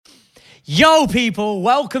Yo people,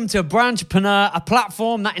 welcome to Branchpreneur, a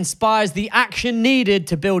platform that inspires the action needed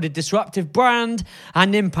to build a disruptive brand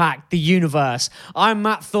and impact the universe. I'm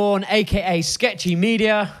Matt Thorne, aka Sketchy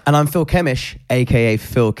Media. And I'm Phil Kemish, aka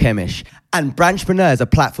Phil Kemish. And Branchpreneur is a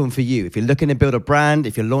platform for you. If you're looking to build a brand,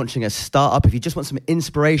 if you're launching a startup, if you just want some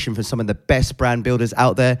inspiration from some of the best brand builders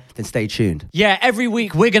out there, then stay tuned. Yeah, every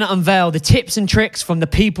week we're going to unveil the tips and tricks from the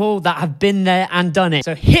people that have been there and done it.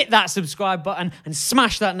 So hit that subscribe button and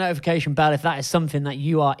smash that notification bell if that is something that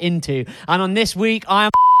you are into. And on this week, I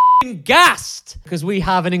am gassed because we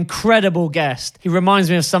have an incredible guest. He reminds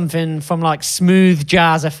me of something from like smooth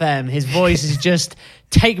jazz FM. His voice is just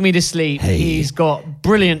take me to sleep. Hey. He's got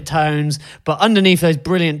brilliant tones, but underneath those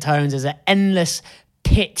brilliant tones is an endless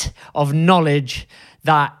pit of knowledge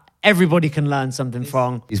that everybody can learn something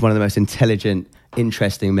from. He's one of the most intelligent,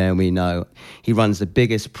 interesting men we know. He runs the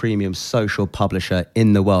biggest premium social publisher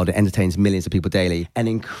in the world. It entertains millions of people daily. An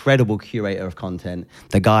incredible curator of content.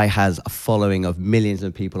 The guy has a following of millions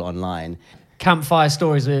of people online. Campfire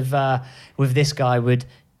stories with this guy would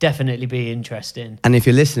definitely be interesting. And if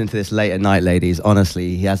you're listening to this late at night, ladies,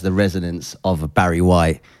 honestly, he has the resonance of Barry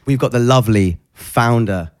White. We've got the lovely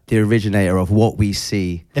founder, the originator of What We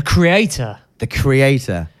See. The creator. The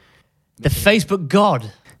Facebook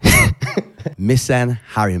god. Missan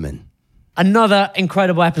Harriman. Another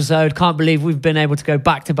incredible episode. Can't believe we've been able to go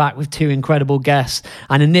back to back with two incredible guests.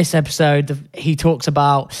 And in this episode, he talks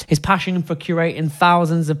about his passion for curating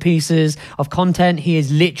thousands of pieces of content. He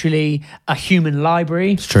is literally a human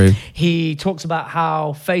library. It's true. He talks about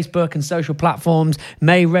how Facebook and social platforms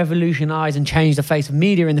may revolutionize and change the face of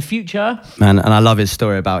media in the future. Man, and I love his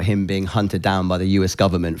story about him being hunted down by the US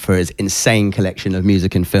government for his insane collection of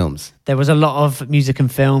music and films. There was a lot of music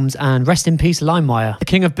and films, and rest in peace, LimeWire. The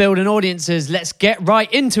king of building audiences. Let's get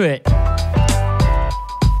right into it.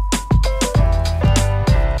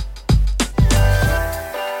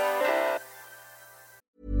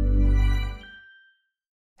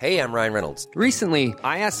 Hey, I'm Ryan Reynolds. Recently,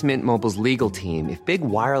 I asked Mint Mobile's legal team if big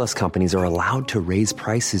wireless companies are allowed to raise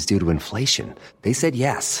prices due to inflation. They said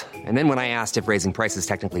yes. And then when I asked if raising prices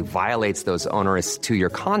technically violates those onerous 2-year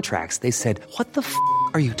contracts, they said, "What the f***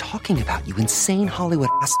 are you talking about, you insane Hollywood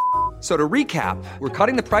ass?" So to recap, we're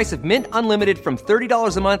cutting the price of Mint Unlimited from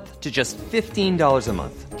 $30 a month to just $15 a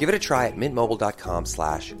month. Give it a try at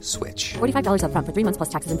mintmobile.com/switch. $45 up front for 3 months plus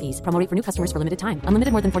taxes and fees. Promo rate for new customers for limited time.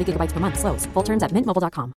 Unlimited more than 40 gigabytes per month. Slows full terms at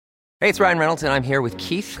mintmobile.com. Hey, it's Ryan Reynolds, and I'm here with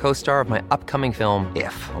Keith, co-star of my upcoming film,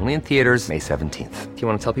 If, only in theaters May 17th. Do you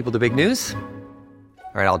want to tell people the big news?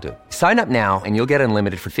 All right, I'll do it. Sign up now and you'll get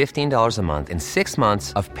unlimited for $15 a month and 6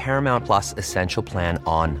 months of Paramount Plus Essential Plan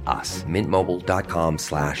on us.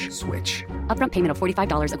 mintmobile.com/switch. Upfront payment of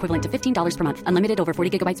 $45 equivalent to $15 per month. Unlimited over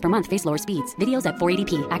 40 gigabytes per month. Face lower speeds. Videos at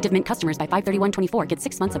 480p. Active Mint customers by 531.24 get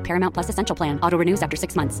 6 months of Paramount Plus Essential Plan. Auto renews after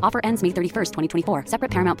 6 months. Offer ends May 31st, 2024.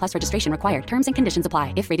 Separate Paramount Plus registration required. Terms and conditions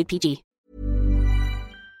apply if rated PG.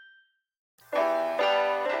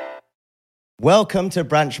 Welcome to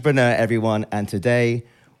Branchpreneur, everyone. And today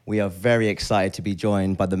we are very excited to be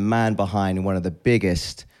joined by the man behind one of the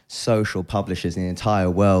biggest social publishers in the entire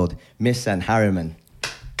world, Missan Harriman.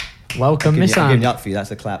 Welcome, Missan. I'm giving it up for you.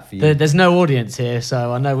 That's a clap for you. There's no audience here,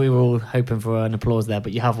 so I know we were all hoping for an applause there,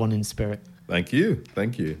 but you have one in spirit. Thank you.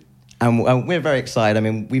 And we're very excited. I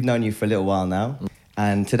mean, we've known you for a little while now.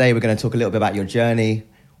 And today we're going to talk a little bit about your journey,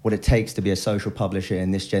 what it takes to be a social publisher in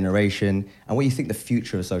this generation, and what you think the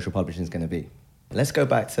future of social publishing is going to be. Let's go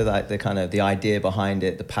back to the kind of the idea behind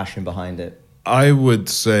it, the passion behind it. I would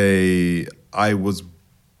say I was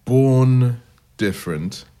born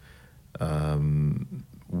different,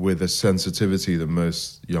 with a sensitivity that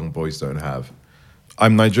most young boys don't have.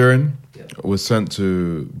 I'm Nigerian. Yeah. I was sent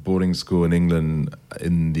to boarding school in England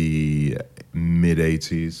in the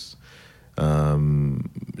mid-'80s.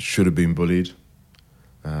 Should have been bullied,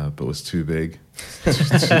 but was too big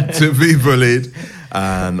to be bullied.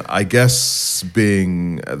 And I guess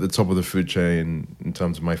being at the top of the food chain in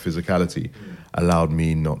terms of my physicality allowed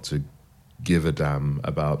me not to give a damn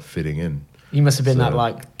about fitting in. You must have been that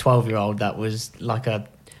like 12-year-old that was like a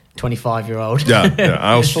 25-year-old. Yeah.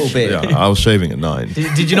 I was full beard. Yeah, I was shaving at 9.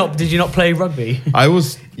 Did you not play rugby? I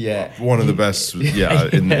was one of the best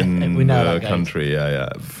in the country,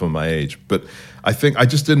 for my age. But I think I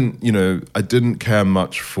just didn't, I didn't care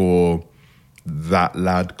much for that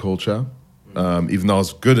lad culture. Even though I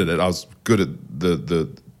was good at it, I was good at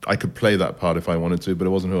I could play that part if I wanted to, but it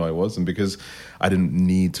wasn't who I was. And because I didn't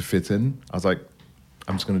need to fit in, I was like,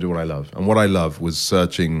 I'm just going to do what I love. And what I love was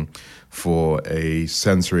searching for a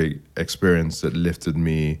sensory experience that lifted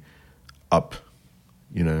me up,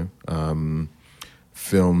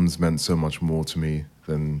 Films meant so much more to me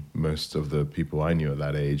than most of the people I knew at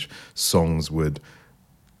that age. Songs would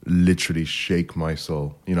literally shake my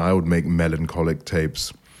soul. You know, I would make melancholic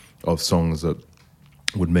tapes of songs that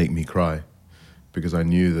would make me cry because I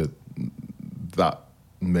knew that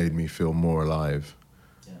made me feel more alive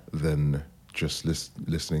than just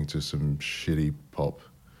listening to some shitty pop,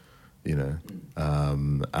 you know.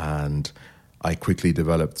 And I quickly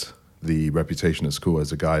developed the reputation at school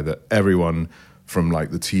as a guy that everyone from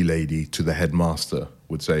like the tea lady to the headmaster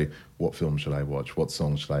would say, what film should I watch? What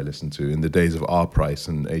songs should I listen to? In the days of R Price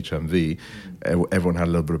and HMV, everyone had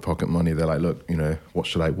a little bit of pocket money. They're like, look, you know, what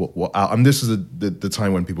should I, what and this is the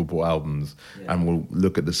time when people bought albums and will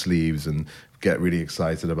look at the sleeves and get really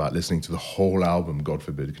excited about listening to the whole album, God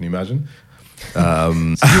forbid. Can you imagine?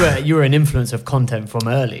 So you were an influence of content from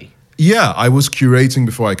early. Yeah, I was curating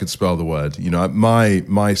before I could spell the word. You know,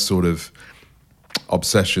 my sort of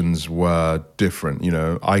obsessions were different. You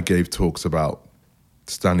know, I gave talks about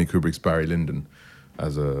Stanley Kubrick's Barry Lyndon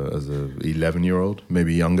as a 11-year-old,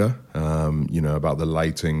 maybe younger. You know, about the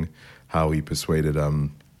lighting, how he persuaded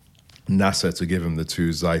NASA to give him the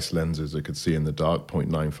 2 Zeiss lenses that could see in the dark,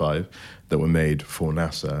 0.95, that were made for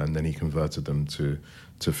NASA, and then he converted them to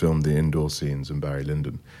film the indoor scenes in Barry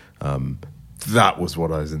Lyndon. That was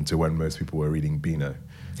what I was into when most people were reading Beano.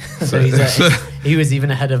 So he was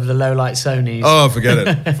even ahead of the low light Sonys. Oh, forget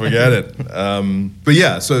it. But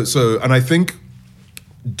yeah, so and I think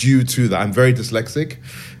due to that, I'm very dyslexic.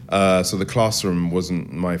 So the classroom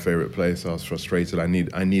wasn't my favorite place. I was frustrated. I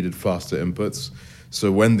needed faster inputs.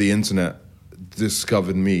 So when the internet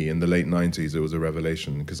discovered me in the late 90s, it was a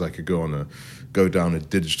revelation because I could go down a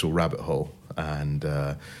digital rabbit hole and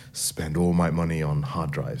spend all my money on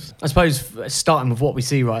hard drives. I suppose starting with What We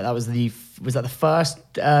See, right? Was that the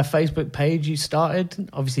first Facebook page you started?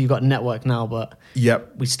 Obviously, you've got a network now, but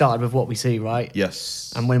yep, we started with What We See, right?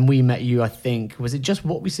 Yes. And when we met you, I think, was it just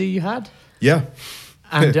What We See you had? Yeah.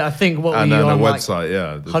 And I think what were you on on, a like website,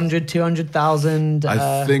 yeah. 100, 200,000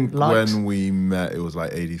 I think likes? when we met, it was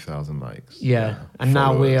like 80,000 likes. Yeah. And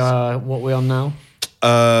now we are, what we're on now?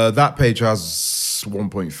 That page has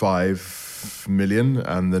 1.5 million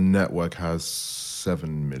and the network has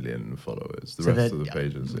 7 million followers. The rest of the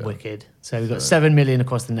pages, yeah. Wicked. So we've got 7 million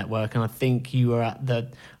across the network, and I think you were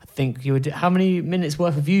how many minutes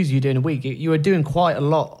worth of views are you doing a week? You were doing quite a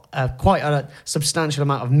lot, quite a substantial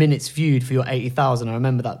amount of minutes viewed for your 80,000. I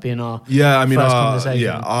remember that being our first conversation.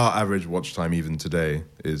 Our average watch time even today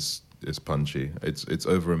is punchy. It's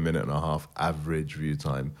over a minute and a half average view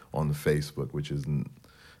time on Facebook, which isn't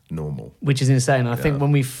normal. Which is insane. I think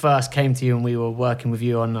when we first came to you and we were working with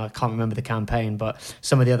you on, I can't remember the campaign, but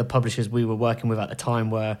some of the other publishers we were working with at the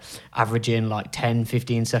time were averaging like 10,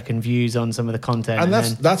 15 second views on some of the content. And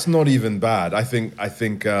that's not even bad. I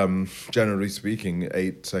think generally speaking,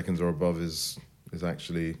 8 seconds or above is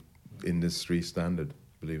actually industry standard,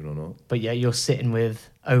 believe it or not. But yeah, you're sitting with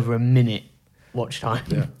over a minute watch time,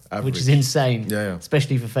 which is insane,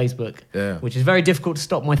 especially for Facebook, which is very difficult to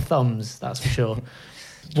stop my thumbs, that's for sure.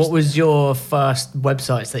 What was your first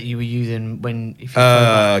websites that you were using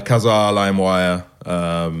Kazaa,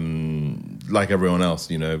 LimeWire, like everyone else,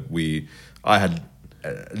 you know, I had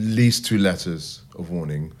at least 2 letters of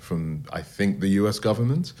warning from, I think, the US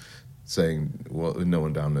government saying, well, no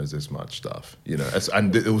one downloads this much stuff, you know,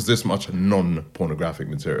 and it was this much non-pornographic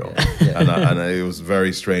material. And it was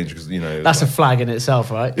very strange because, you know... That's like a flag in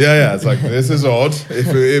itself, right? Yeah, it's like, this is odd.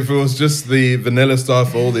 If it was just the vanilla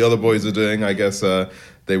stuff all the other boys are doing, I guess...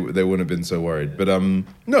 They wouldn't have been so worried. But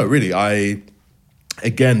no, really, I,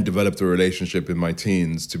 again, developed a relationship in my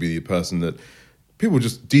teens to be the person that people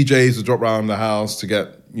just, DJs would drop around the house to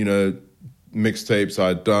get, you know, mixtapes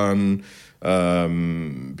I'd done.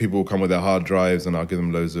 People will come with their hard drives and I'll give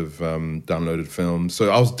them loads of downloaded films. So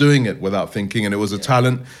I was doing it without thinking, and it was a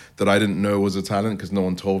talent that I didn't know was a talent because no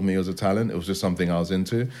one told me it was a talent. It was just something I was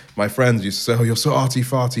into. My friends used to say, oh, you're so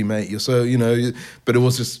arty-farty, mate. You're so, you know, but it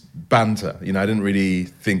was just banter. You know, I didn't really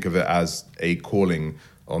think of it as a calling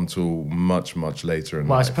until much, much later in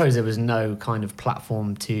life. I suppose there was no kind of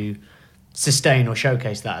platform to sustain or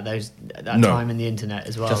showcase that time in the internet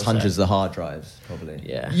as well. Just hundreds of hard drives, probably.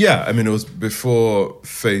 Yeah, I mean, it was before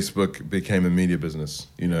Facebook became a media business.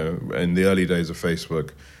 You know, in the early days of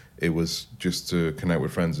Facebook, it was just to connect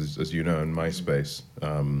with friends, as you know, in MySpace.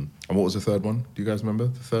 And what was the third one? Do you guys remember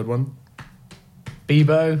the third one?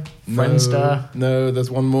 Bebo, Friendster. No,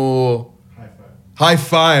 there's one more. High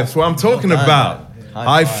Five. That's what I'm talking about.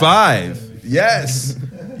 High Five. Yes.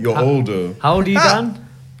 You're older. How old are you, Dan?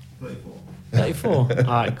 34. All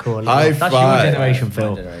right, cool. High That's five. your generation,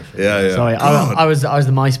 Phil. Yeah. Sorry, I was the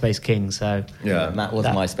MySpace king, so Matt was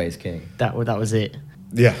MySpace king. That was it.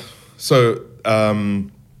 Yeah. So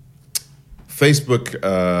Facebook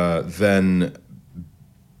then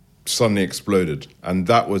suddenly exploded, and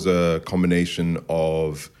that was a combination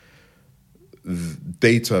of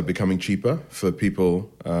data becoming cheaper for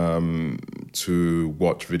people to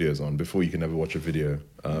watch videos on. Before, you could never watch a video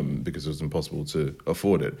because it was impossible to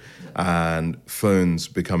afford it, and phones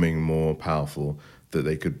becoming more powerful that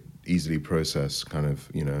they could easily process kind of,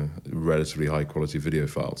 you know, relatively high quality video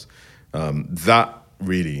files. That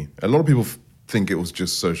really, a lot of people think it was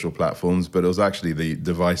just social platforms, but it was actually the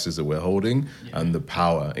devices that we're holding and the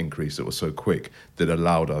power increase that was so quick that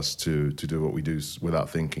allowed us to do what we do without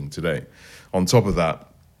thinking today. On top of that,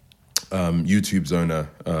 YouTube's owner,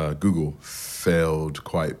 Google, failed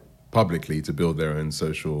quite publicly to build their own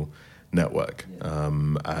social network.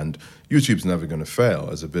 And YouTube's never going to fail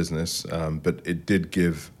as a business, but it did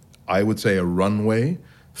give, I would say, a runway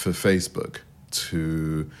for Facebook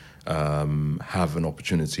to have an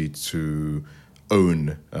opportunity to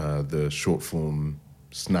own the short form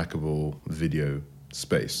snackable video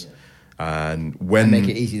space. And make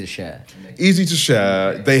it easy to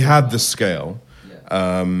share. They had the scale.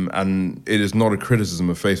 And it is not a criticism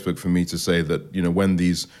of Facebook for me to say that, you know, when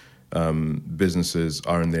these businesses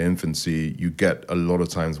are in their infancy, you get a lot of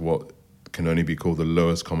times what can only be called the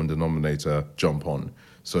lowest common denominator jump on.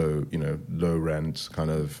 So, you know, low rent,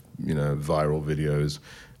 kind of, you know, viral videos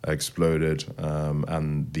exploded,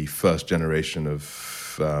 and the first generation of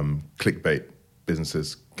clickbait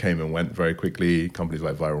businesses came and went very quickly. Companies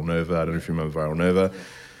like Viral Nova, I don't know if you remember Viral Nova.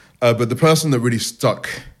 But the person that really stuck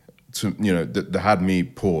to, you know, that had me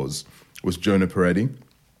pause was Jonah Peretti,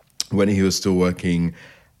 when he was still working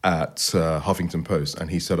at Huffington Post, and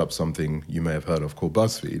he set up something you may have heard of called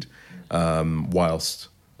BuzzFeed, whilst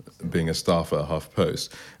being a staffer at HuffPost.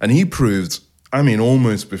 And he proved, I mean,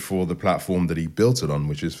 almost before the platform that he built it on,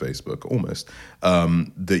 which is Facebook, almost,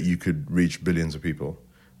 that you could reach billions of people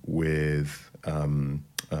with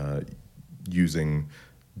using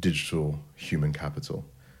digital human capital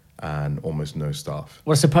and almost no staff.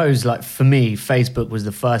 Well, I suppose, like, for me, Facebook was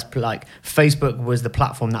the first, Facebook was the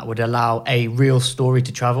platform that would allow a real story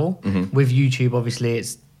to travel. With YouTube, obviously,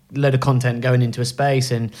 it's a load of content going into a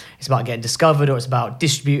space and it's about getting discovered, or it's about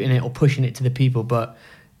distributing it or pushing it to the people. But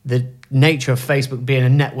the nature of Facebook being a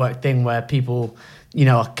network thing where people, you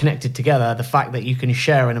know, are connected together, the fact that you can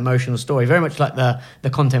share an emotional story, very much like the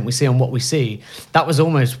content we see on What We See, that was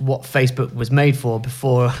almost what Facebook was made for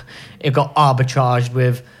before it got arbitraged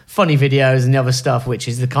with funny videos and the other stuff, which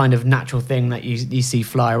is the kind of natural thing that you see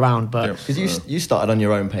fly around. But because you started on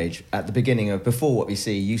your own page at the beginning of, before What We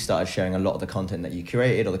See, you started sharing a lot of the content that you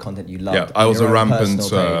curated or the content you loved. Yeah, I was a rampant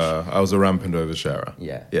oversharer.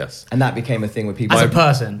 Yeah. Yes. And that became a thing with people. As a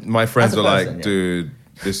person. My friends are like, dude,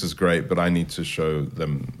 this is great, but I need to show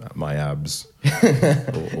them my abs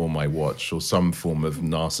or my watch, or some form of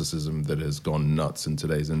narcissism that has gone nuts in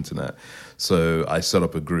today's internet. So I set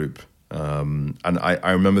up a group. And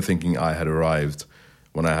I remember thinking I had arrived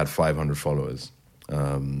when I had 500 followers,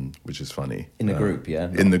 which is funny. In the group, yeah?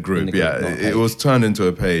 In the group, yeah. It was turned into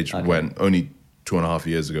a page when only 2.5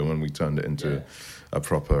 years ago, when we turned it into a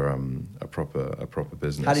proper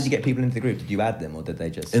business. How did you get people into the group? Did you add them, or did they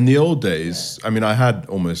just... In the old days, I mean, I had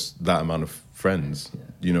almost that amount of friends.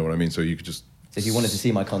 You know what I mean? So you could just... So if you wanted to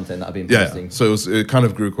see my content that I've been posting... Yeah, so it kind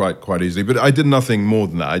of grew quite easily. But I did nothing more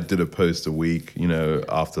than that. I did a post a week, you know,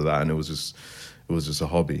 after that, and it was just a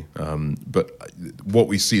hobby. But What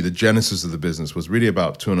We See, the genesis of the business, was really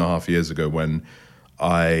about 2.5 years ago, when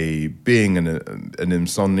I, being an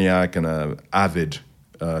insomniac and an avid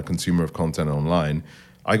consumer of content online,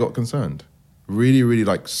 I got concerned. Really, really,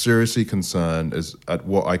 like, seriously concerned at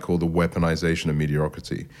what I call the weaponization of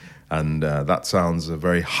mediocrity. And that sounds a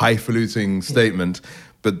very highfalutin statement,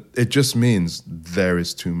 but it just means there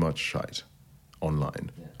is too much shite online.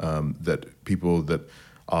 That people that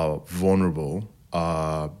are vulnerable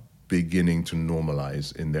are beginning to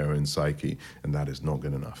normalize in their own psyche, and that is not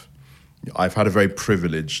good enough. I've had a very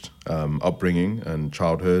privileged upbringing and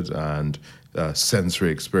childhood and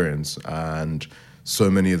sensory experience, and so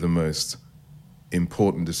many of the most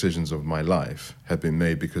important decisions of my life have been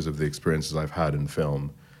made because of the experiences I've had in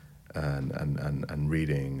film and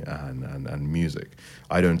reading and music.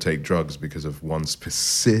 I don't take drugs because of one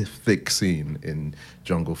specific scene in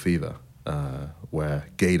Jungle Fever, where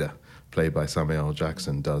Gator, played by Samuel L.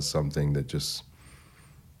 Jackson, does something that just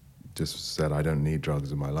said, I don't need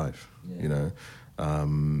drugs in my life, you know?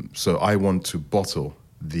 So I want to bottle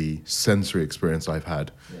the sensory experience I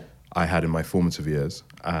had in my formative years,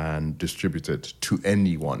 and distribute it to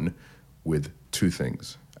anyone with two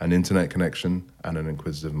things: an internet connection and an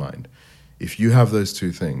inquisitive mind. If you have those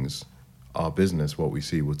two things, our business, What We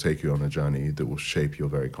See, will take you on a journey that will shape your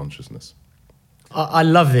very consciousness. I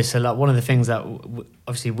love this a lot. One of the things that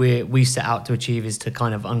obviously we set out to achieve is to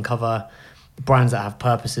kind of uncover brands that have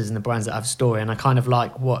purposes and the brands that have story. And I kind of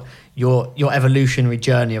like what your evolutionary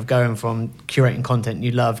journey of going from curating content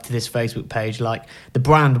you love to this Facebook page. Like the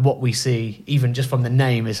brand What We See, even just from the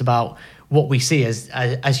name, is about what we see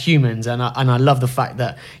as humans. And I love the fact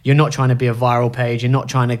that you're not trying to be a viral page. You're not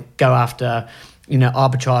trying to go after,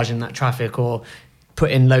 arbitraging that traffic or put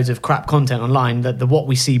in loads of crap content online. That the What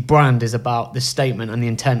We See brand is about the statement and the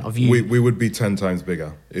intent of you. We would be 10 times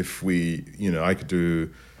bigger if we, I could do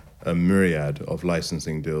a myriad of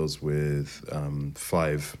licensing deals with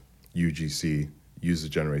 5 UGC,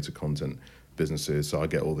 user-generated content businesses. So I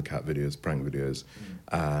get all the cat videos, prank videos,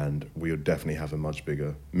 and we would definitely have a much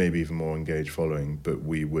bigger, maybe even more engaged following, but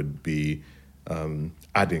we would be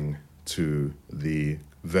adding to the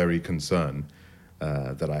very concern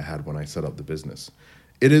that I had when I set up the business.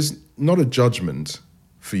 It is not a judgment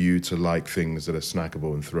for you to like things that are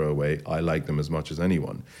snackable and throw away. I like them as much as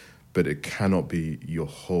anyone, but it cannot be your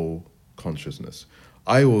whole consciousness.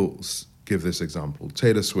 I will give this example.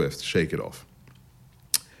 Taylor Swift, Shake It Off,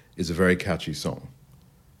 is a very catchy song,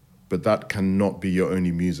 but that cannot be your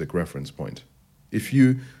only music reference point. If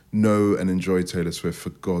you know and enjoy Taylor Swift,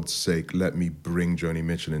 for God's sake, let me bring Joni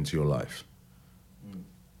Mitchell into your life.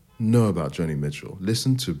 Know about Joni Mitchell.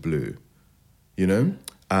 Listen to Blue,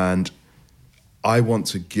 And I want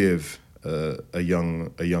to give a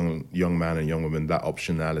young man and young woman that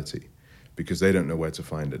optionality, because they don't know where to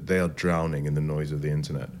find it. They are drowning in the noise of the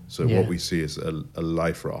internet. So What We See is a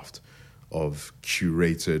life raft of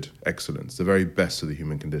curated excellence, the very best of the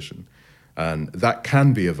human condition. And that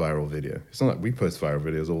can be a viral video. It's not like we post viral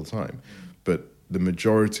videos all the time, but the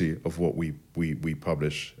majority of what we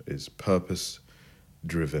publish is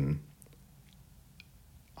purpose-driven,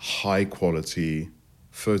 high-quality,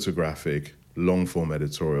 photographic, long-form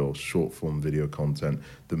editorial, short-form video content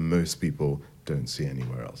that most people don't see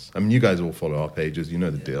anywhere else. I mean, you guys all follow our pages, you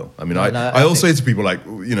know the deal. I mean, I all say to people like,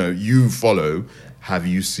 you follow, have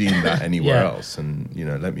you seen that anywhere else? And,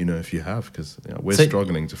 let me know if you have, because we're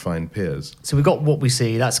struggling to find peers. So we've got What We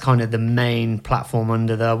See, that's kind of the main platform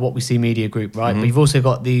under the What We See Media Group, right? But you've also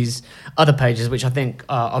got these other pages, which I think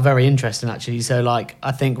are very interesting, actually. So,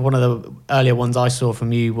 I think one of the earlier ones I saw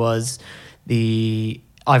from you was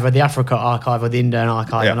either the Africa archive or the Indian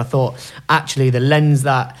archive. And I thought, actually,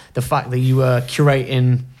 the fact that you were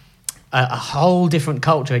curating a whole different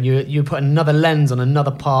culture, you put another lens on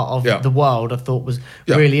another part of the world, I thought was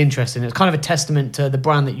really interesting. It's kind of a testament to the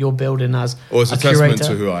brand that you're building as it's a testament curator.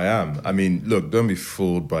 to who I am. I mean, look, don't be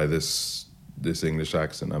fooled by this English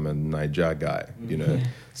accent. I'm a Niger guy,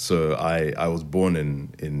 So I was born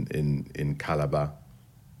in Calabar,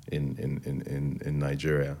 in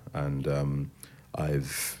Nigeria, and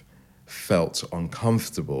I've felt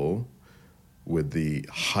uncomfortable with the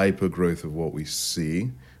hyper growth of What We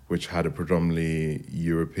See, which had a predominantly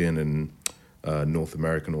European and North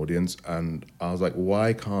American audience. And I was like,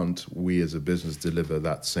 why can't we as a business deliver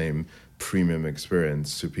that same premium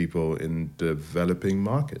experience to people in developing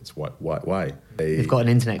markets? Why? They've got an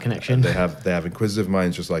internet connection. They have inquisitive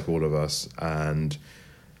minds just like all of us. And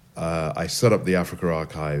I set up the Africa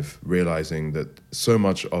Archive, realizing that so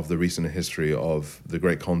much of the recent history of the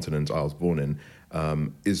great continent I was born in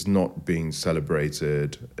is not being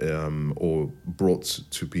celebrated or brought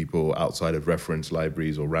to people outside of reference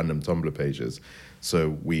libraries or random Tumblr pages.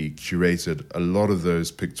 So we curated a lot of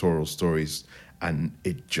those pictorial stories, and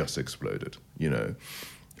it just exploded,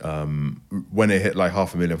 When it hit like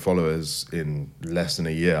 500,000 followers in less than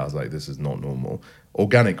a year, I was like, this is not normal.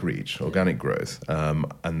 Organic reach, organic growth.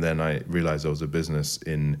 And then I realized there was a business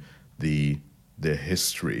in the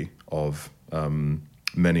history of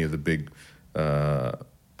many of the big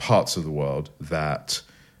parts of the world that,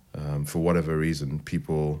 for whatever reason,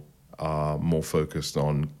 people are more focused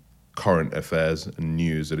on current affairs and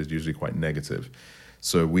news that is usually quite negative.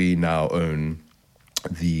 So we now own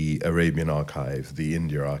the Arabian Archive, the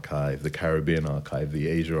India Archive, the Caribbean Archive, the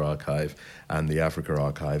Asia Archive, and the Africa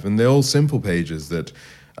Archive. And they're all simple pages that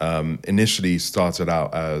initially started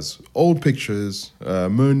out as old pictures,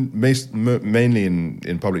 mainly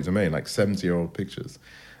in public domain, like 70-year-old pictures.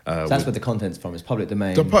 So that's where the content's from, it's public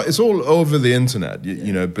domain. It's all over the internet,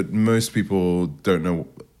 but most people don't know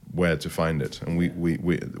where to find it. And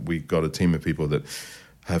we got a team of people that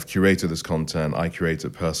have curated this content. I curate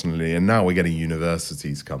it personally, and now we're getting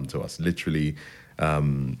universities come to us, literally,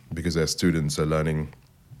 because their students are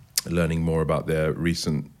learning more about their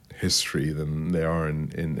recent history than they are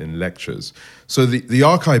in lectures. So the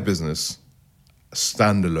archive business,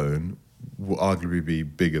 standalone, will arguably be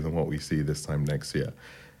bigger than what we see this time next year.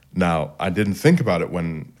 Now, I didn't think about it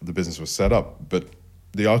when the business was set up, but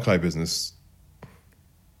the archive business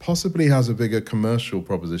possibly has a bigger commercial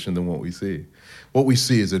proposition than what we see. What we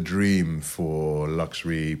see is a dream for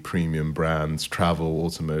luxury, premium brands, travel,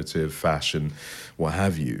 automotive, fashion, what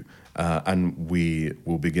have you. And we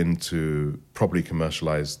will begin to properly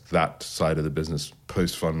commercialize that side of the business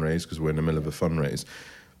post-fundraise, because we're in the middle of a fundraise.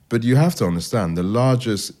 But you have to understand, the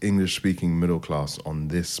largest English-speaking middle class on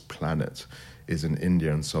this planet is in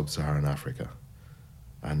India and sub-Saharan Africa.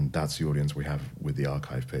 And that's the audience we have with the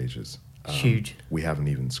archive pages. Huge. We haven't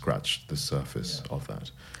even scratched the surface of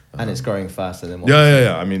that. And it's growing faster than what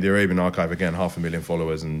Yeah. I mean, the Arabian Archive, again, 500,000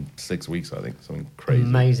 followers in 6 weeks, I think. Something crazy.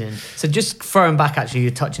 Amazing. So just throwing back, actually,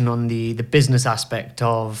 you're touching on the business aspect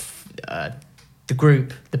of the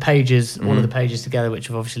group, the pages, all of the pages together, which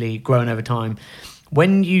have obviously grown over time.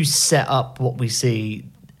 When you set up What We See,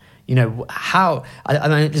 you know, how, I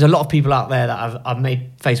mean, there's a lot of people out there that have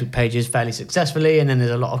made Facebook pages fairly successfully, and then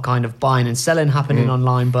there's a lot of kind of buying and selling happening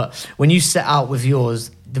online. But when you set out with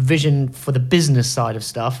yours, the vision for the business side of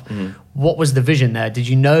stuff, what was the vision there? Did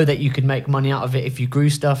you know that you could make money out of it if you grew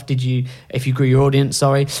stuff? If you grew your audience,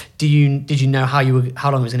 sorry, did you know how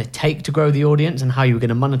long it was going to take to grow the audience and how you were going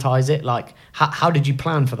to monetize it? Like, how did you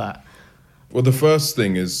plan for that? Well, the first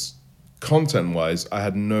thing is, content-wise, I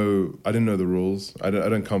didn't know the rules. I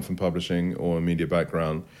don't come from publishing or a media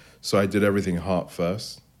background, so I did everything heart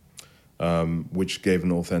first, which gave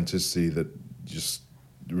an authenticity that just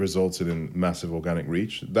resulted in massive organic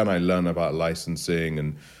reach. Then I learned about licensing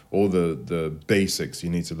and all the basics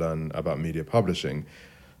you need to learn about media publishing,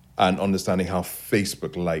 and understanding how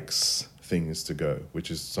Facebook likes things to go, which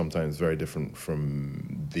is sometimes very different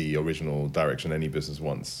from the original direction any business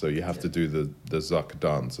wants. So you have to do the Zuck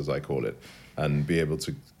dance, as I call it, and be able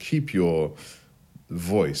to keep your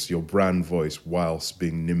voice, your brand voice, whilst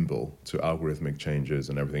being nimble to algorithmic changes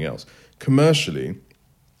and everything else. Commercially,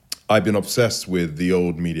 I've been obsessed with the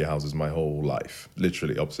old media houses my whole life,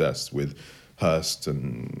 literally obsessed with Hearst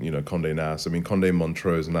and, you know, Condé Nast. I mean, Condé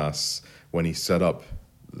Montrose Nast, when he set up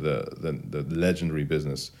the legendary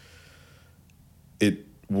business, it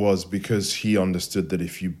was because he understood that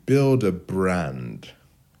if you build a brand,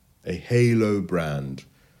 a halo brand,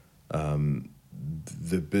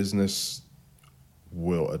 the business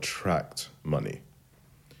will attract money.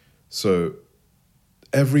 So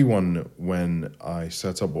everyone, when I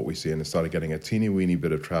set up What We See and it started getting a teeny weeny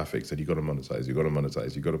bit of traffic, said, you got to monetize, you got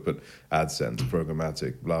to put AdSense,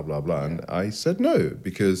 programmatic, blah, blah, blah. And I said no,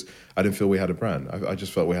 because I didn't feel we had a brand. I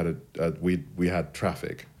just felt we had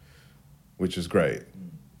traffic, which is great,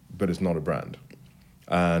 but it's not a brand.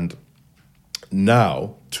 And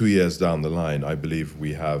now, 2 years down the line, I believe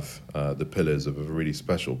we have the pillars of a really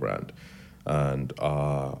special brand, and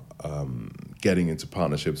are getting into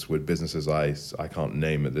partnerships with businesses I can't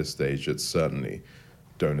name at this stage that certainly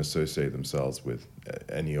don't associate themselves with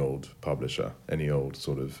any old publisher, any old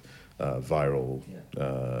sort of viral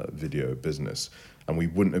video business. And we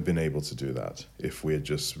wouldn't have been able to do that if we had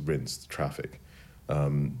just rinsed traffic.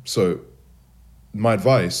 So my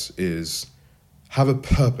advice is, have a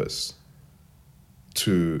purpose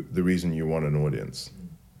to the reason you want an audience.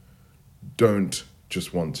 Don't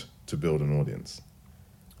just want to build an audience.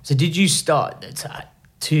 So did you start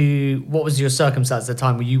to what was your circumstance at the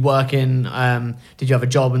time? Were you working? Did you have a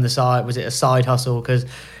job on the side? Was it a side hustle? Because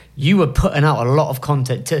you were putting out a lot of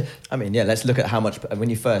content to... I mean, yeah, let's look at how much, when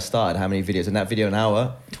you first started, how many videos, and that video an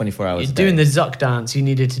hour, 24 hours You're a day. doing the Zuck dance, you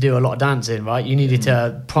needed to do a lot of dancing, right? You needed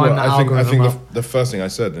to prime that algorithm. I think the first thing I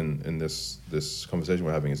said in this conversation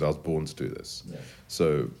we're having is I was born to do this. Yeah.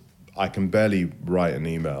 So I can barely write an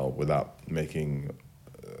email without making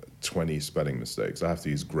 20 spelling mistakes. I have to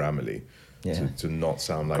use Grammarly to not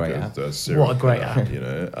sound like a serial What a great app. You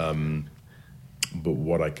know? But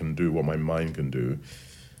what I can do, what my mind can do,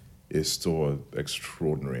 is store an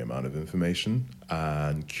extraordinary amount of information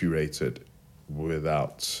and curate it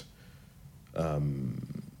without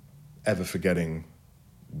ever forgetting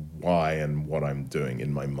why and what I'm doing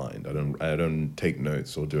in my mind. I don't take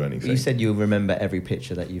notes or do anything. You said you remember every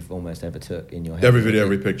picture that you've almost ever took in your head. Every video,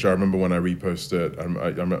 every picture. I remember when I reposted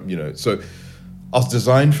it. You know, so I was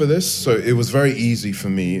designed for this, so it was very easy for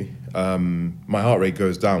me. My heart rate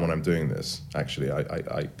goes down when I'm doing this. Actually,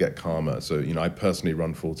 I get calmer. So, you know, I personally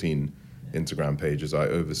run 14 Instagram pages. I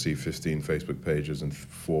oversee 15 Facebook pages and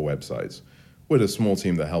 4 websites with a small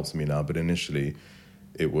team that helps me now. But initially,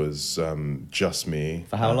 it was just me.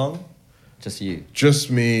 For how long? Just you?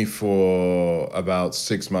 Just me for about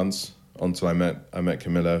 6 months until I met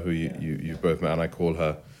Camilla, who you both met, and I call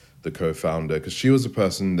her the co-founder, because she was the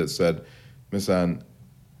person that said, Miss Anne,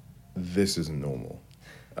 this isn't normal.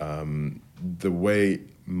 The way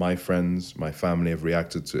my friends, my family have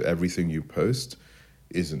reacted to everything you post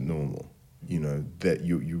isn't normal. That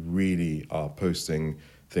you really are posting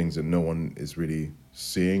things that no one is really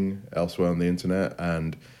seeing elsewhere on the internet.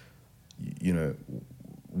 And,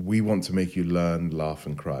 we want to make you learn, laugh,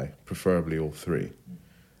 and cry, preferably all three.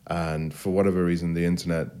 And for whatever reason, the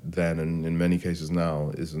internet then, and in many cases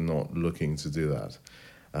now, is not looking to do that.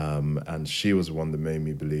 And she was the one that made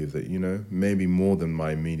me believe that, maybe more than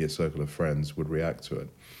my immediate circle of friends would react to it.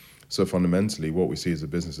 So fundamentally, what we see as a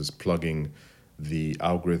business is plugging the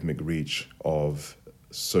algorithmic reach of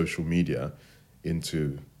social media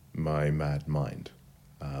into my mad mind.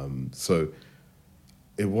 So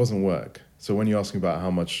it wasn't work. So when you're asking about how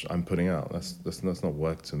much I'm putting out, that's not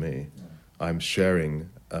work to me. Yeah. I'm sharing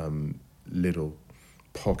little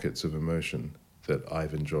pockets of emotion that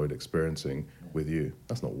I've enjoyed experiencing with you.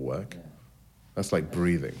 That's not work. Yeah. That's like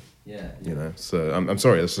breathing. Yeah. So I'm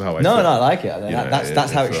sorry, this is how I feel. No, I like it.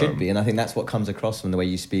 That's how it should be. And I think that's what comes across from the way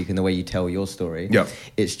you speak and the way you tell your story. Yeah.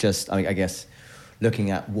 It's just, I guess,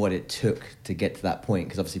 looking at what it took to get to that point,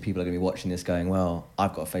 because obviously people are going to be watching this going, well,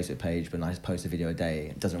 I've got a Facebook page, but I post a video a day.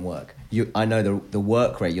 It doesn't work. I know the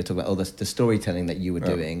work rate you're talking about, or the storytelling that you were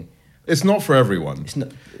doing. It's not for everyone. It's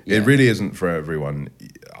not, yeah. It really isn't for everyone.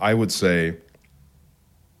 I would say,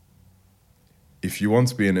 if you want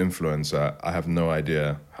to be an influencer, I have no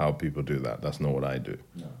idea how people do that. That's not what I do.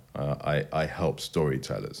 No. I help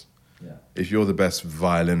storytellers. Yeah. If you're the best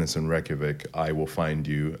violinist in Reykjavik, I will find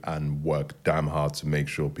you and work damn hard to make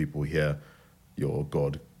sure people hear your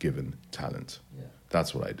God-given talent. Yeah.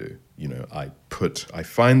 That's what I do. I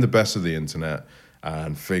find the best of the internet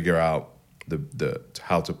and figure out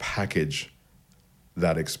how to package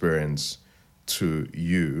that experience to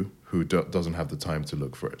you who doesn't have the time to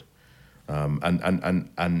look for it.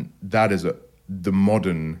 And that is the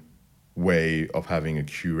modern way of having a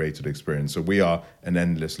curated experience. So we are an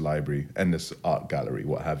endless library, endless art gallery,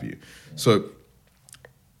 what have you. Yeah. So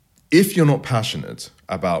if you're not passionate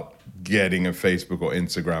about getting a Facebook or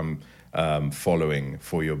Instagram following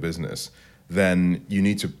for your business, then you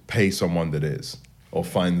need to pay someone that is, or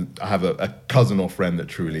have a cousin or friend that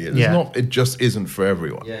truly is. Yeah. It just isn't for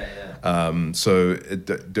everyone. So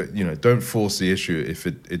don't force the issue if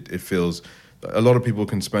it feels. A lot of people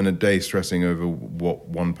can spend a day stressing over what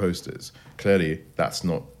one post is. Clearly, that's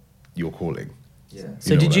not your calling. Yeah.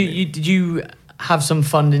 So did you have some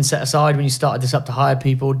funding set aside when you started this up to hire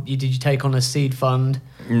people? Did you take on a seed fund?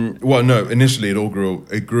 Well, no. Initially,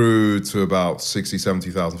 it grew to about 60,000,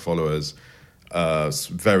 70,000 followers,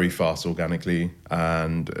 very fast organically,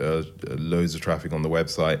 and loads of traffic on the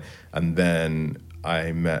website. And then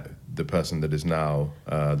I met the person that is now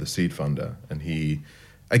the seed funder, and he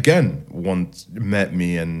again met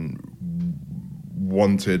me and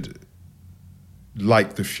wanted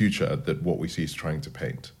like the future that What We See is trying to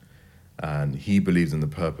paint. And he believes in the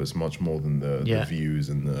purpose much more than the views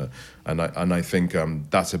and I think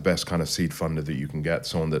that's the best kind of seed funder that you can get,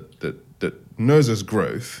 someone that knows there's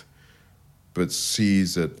growth, but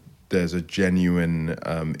sees that there's a genuine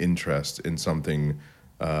interest in something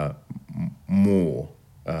more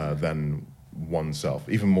than oneself,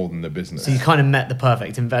 even more than the business. So you kind of met the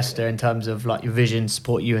perfect investor in terms of like your vision,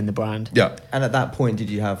 support you in the brand. Yeah. And at that point, did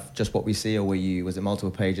you have just What We See, or was it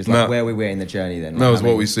multiple pages? Like, where were we in the journey then? No, it was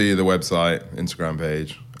What We See, the website, Instagram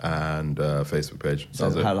page, and Facebook page.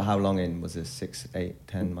 So how long in was this? 6, 8,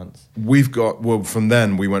 10 months? From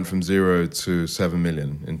then we went from 0 to 7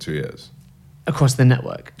 million in 2 years. Across the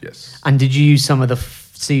network? Yes. And did you use some of the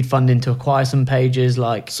seed funding to acquire some pages?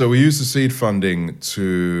 So we used the seed funding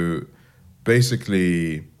to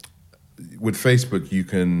basically, with Facebook, you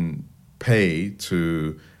can pay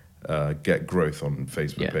to get growth on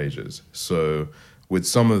Facebook pages. So with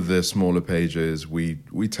some of the smaller pages,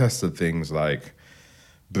 we tested things like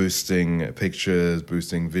boosting pictures,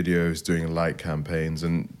 boosting videos, doing like campaigns.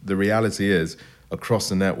 And the reality is, across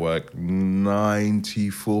the network,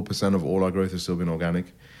 94% of all our growth has still been organic.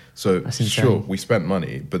 So sure, we spent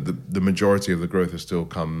money, but the majority of the growth has still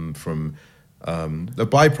come from the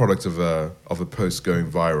byproduct of a post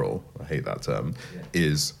going viral, I hate that term,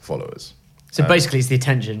 is followers. So basically it's the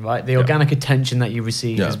attention, right? The organic attention that you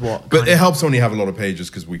receive is what... But it helps when you have a lot of pages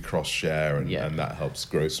because we cross-share and that helps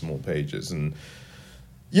grow small pages. And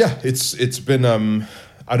it's been...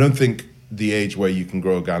 I don't think the age where you can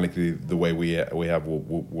grow organically the way we have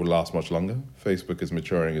will last much longer. Facebook is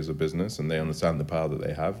maturing as a business and they understand the power that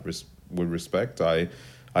they have with respect.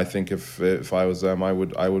 I think if I was them, I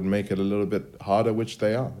would make it a little bit harder, which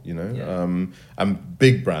they are, And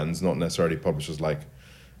big brands, not necessarily publishers like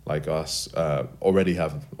like us already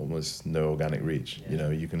have almost no organic reach. You know,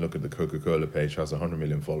 you can look at the Coca-Cola page, has 100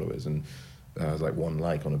 million followers, and has like 1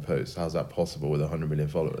 like on a post. How's that possible with 100 million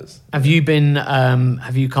followers? Have you been?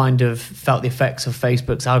 Have you kind of felt the effects of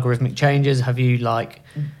Facebook's algorithmic changes? Have you like?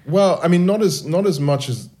 Well, I mean, not as much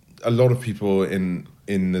as a lot of people in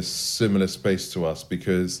this similar space to us,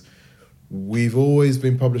 because we've always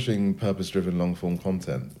been publishing purpose-driven long-form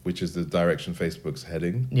content, which is the direction Facebook's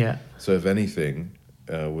heading. Yeah. So if anything,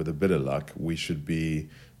 with a bit of luck, we should be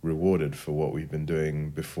rewarded for what we've been doing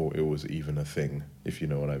before it was even a thing, if you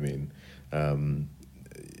know what I mean.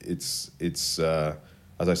 It's as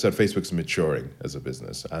I said, Facebook's maturing as a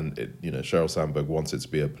business, and Sheryl Sandberg wants it to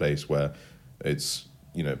be a place where it's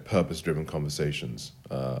purpose-driven conversations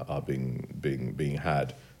are being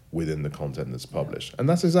had within the content that's published, and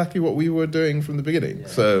that's exactly what we were doing from the beginning. Yeah.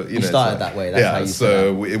 So you started that way. That's how you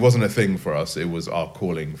so it wasn't a thing for us; it was our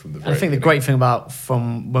calling from the very. I think beginning. The great thing about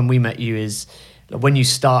from when we met you is when you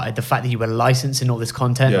started, the fact that you were licensing all this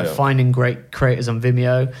content, finding great creators on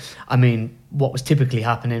Vimeo. I mean, what was typically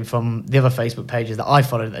happening from the other Facebook pages that I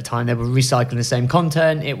followed at the time, they were recycling the same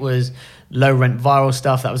content. It was low rent viral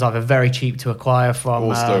stuff that was either very cheap to acquire from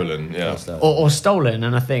or stolen, or stolen.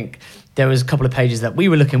 And I think there was a couple of pages that we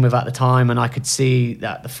were looking with at the time, and I could see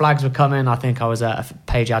that the flags were coming. I think I was a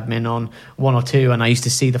page admin on 1 or 2, and I used to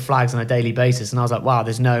see the flags on a daily basis, and I was like, wow,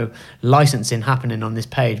 there's no licensing happening on this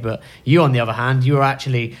page. But you, on the other hand, you were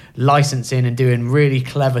actually licensing and doing really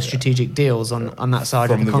clever strategic deals on that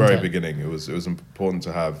side of the content. From the very beginning, it was important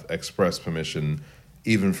to have express permission,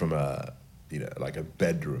 even from like a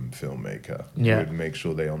bedroom filmmaker. Yeah. We would make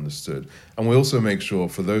sure they understood. And we also make sure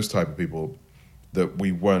for those type of people that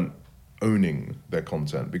we weren't owning their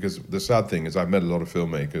content, because the sad thing is I've met a lot of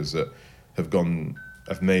filmmakers that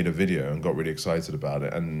have made a video and got really excited about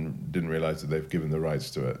it and didn't realize that they've given the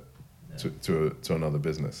rights to it to another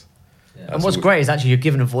business. Yeah. And what's great is actually you're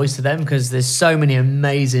giving a voice to them, because there's so many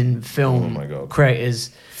amazing film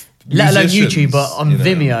creators, let alone YouTube, but on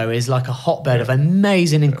Vimeo is like a hotbed of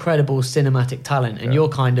amazing, incredible cinematic talent, and you're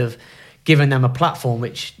kind of giving them a platform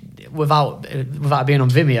which without being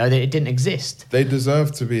on Vimeo, it didn't exist. They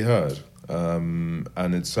deserve to be heard.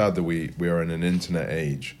 And it's sad that we are in an internet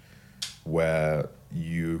age where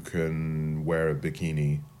you can wear a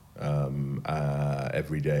bikini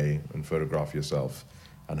every day and photograph yourself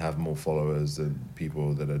and have more followers than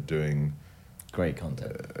people that are doing great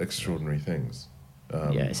content, extraordinary things.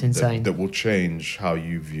 It's insane. That will change how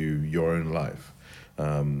you view your own life.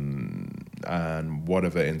 And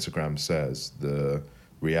whatever Instagram says, the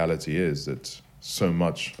reality is that so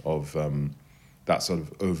much of that sort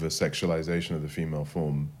of over-sexualization of the female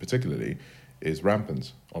form, particularly, is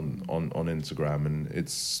rampant on Instagram. And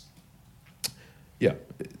it's,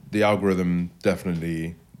 the algorithm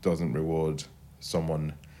definitely doesn't reward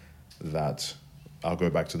someone that, I'll go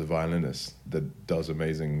back to the violinist, that does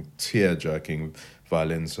amazing tear-jerking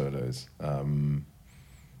violin solos.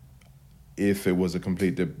 If it was a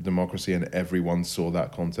complete democracy and everyone saw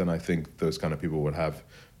that content, I think those kind of people would have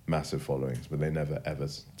massive followings, but they never ever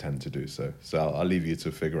tend to do so. So I'll leave you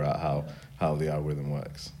to figure out how the algorithm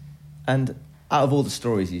works. And out of all the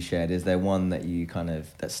stories you shared, is there one that you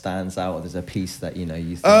that stands out, or there's a piece that you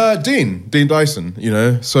think? Dean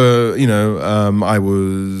Dyson. So I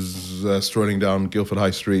was strolling down Guildford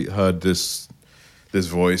High Street, heard this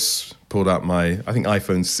voice, pulled out my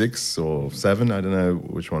iPhone 6 or 7, I don't know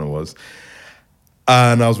which one it was,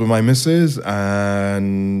 and I was with my missus,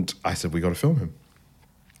 and I said, we got to film him.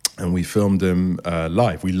 And we filmed him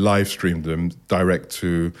live. We live streamed him direct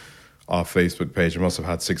to our Facebook page. We must have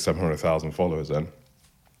had 600,000-700,000 followers then.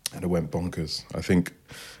 And it went bonkers. I think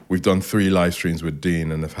we've done 3 live streams with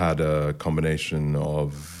Dean and have had a combination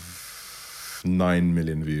of 9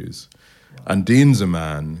 million views. Wow. And Dean's a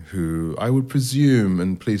man who I would presume,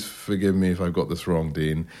 and please forgive me if I've got this wrong,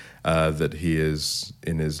 Dean, that he is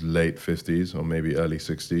in his late 50s or maybe early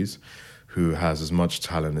 60s, who has as much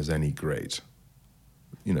talent as any great.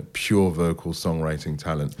 Pure vocal songwriting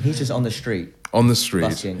talent. He's just on the street. On the street.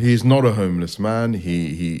 Busking. He's not a homeless man.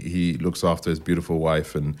 He looks after his beautiful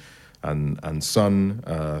wife and son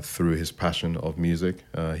through his passion of music.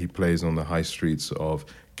 He plays on the high streets of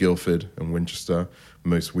Guildford and Winchester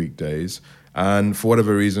most weekdays. And for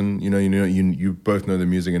whatever reason, you both know the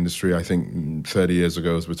music industry. I think 30 years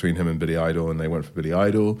ago it was between him and Billy Idol, and they went for Billy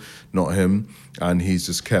Idol, not him. And he's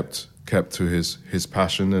just kept to his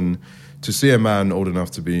passion. And to see a man old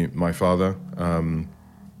enough to be my father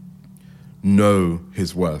know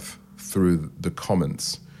his worth through the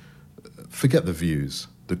comments, forget the views,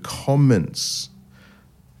 the comments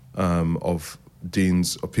of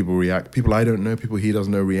Dean's, of people I don't know, people he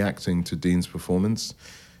doesn't know, reacting to Dean's performance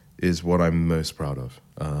is what I'm most proud of.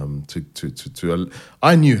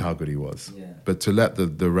 I knew how good he was, but to let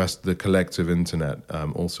the rest, the collective internet,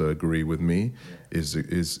 also agree with me is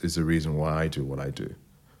the reason why I do what I do.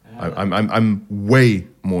 I'm way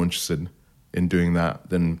more interested in doing that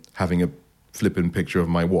than having a flipping picture of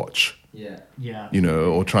my watch. You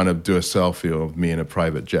know, or trying to do a selfie of me in a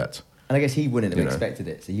private jet. And I guess he wouldn't have expected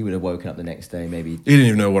it. So he would have woken up the next day, maybe. He didn't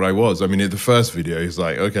even know what I was. I mean, in the first video, he's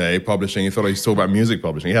like, okay, publishing. He thought I was talking about music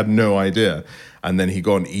publishing. He had no idea. And then he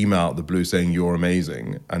got an email out of the blue saying, you're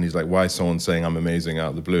amazing. And he's like, why is someone saying I'm amazing out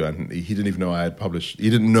of the blue? And he didn't even know I had published. He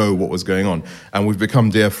didn't know what was going on. And we've become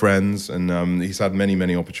dear friends. And he's had many,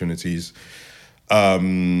 many opportunities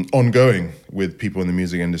ongoing with people in the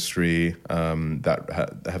music industry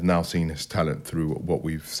that have now seen his talent through what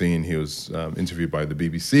we've seen. He was interviewed by the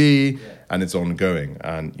BBC, and it's ongoing.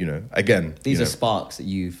 And you know, again, these are sparks that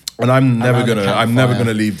you've. And I'm never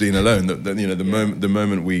gonna leave Dean alone. The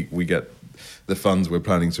moment we get the funds we're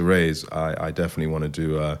planning to raise, I definitely want to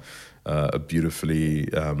do a beautifully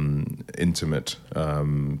intimate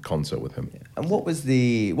concert with him. And what was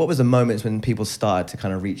the moments when people started to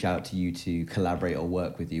kind of reach out to you to collaborate or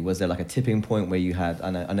work with you? Was there like a tipping point where you had?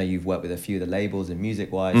 I know you've worked with a few of the labels and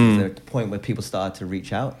music wise. Was there a point where people started to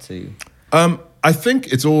reach out to? I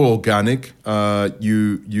think it's all organic.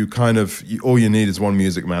 You kind of all you need is one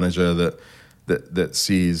music manager that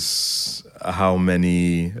sees how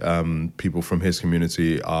many people from his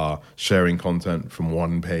community are sharing content from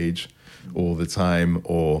one page all the time,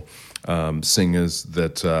 or singers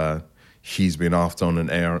that he's been after on an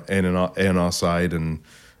A&R side, and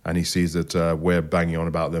he sees that we're banging on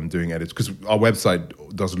about them doing edits, because our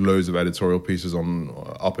website does loads of editorial pieces on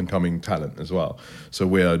up-and-coming talent as well. So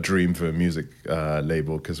we're a dream for a music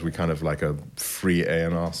label, because we kind of like a free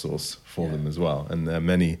A&R source for them as well. And there are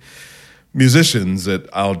many musicians that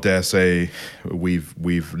I'll dare say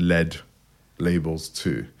we've led labels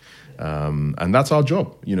to, and that's our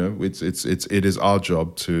job. You know, it is our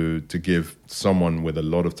job to give someone with a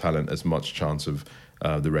lot of talent as much chance of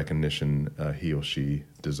the recognition he or she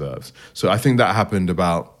deserves. So I think that happened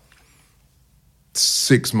about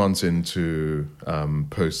 6 months into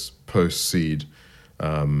post seed,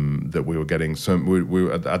 that we were getting. So we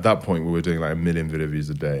at that point we were doing like 1 million video views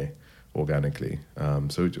a day organically.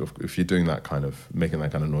 So if you're doing that kind of, making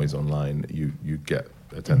that kind of noise online, you get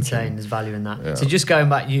attention. Insane, there's value in that. Yeah. So just going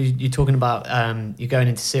back, you're talking about you're going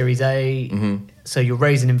into Series A, so you're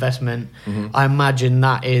raising investment. I imagine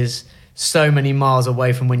that is so many miles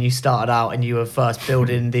away from when you started out and you were first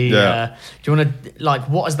building the. Do you want to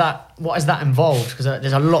what is that involved? Because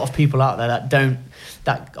there's a lot of people out there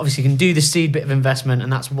that obviously can do the seed bit of investment,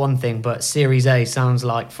 and that's one thing, but Series A sounds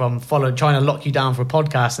like from trying to lock you down for a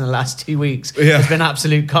podcast in the last 2 weeks, it's been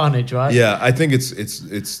absolute carnage, right? Yeah, I think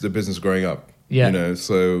it's the business growing up. Yeah. You know,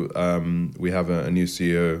 so we have a new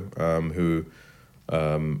CEO who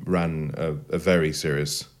ran a very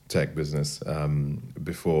serious tech business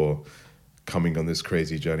before coming on this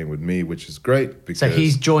crazy journey with me, which is great. Because so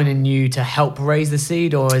he's joining you to help raise the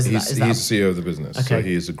seed, or is he's CEO of the business? Okay. So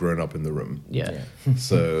he is a grown up in the room. Yeah.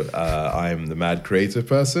 So I'm the mad creative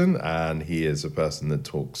person, and he is a person that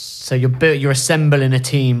talks. So you're assembling a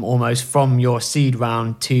team almost from your seed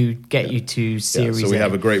round to get you to Series A. So we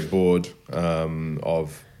have a great board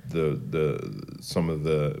of some of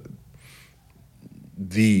the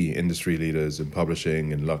industry leaders in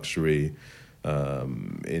publishing and luxury,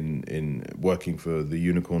 in working for the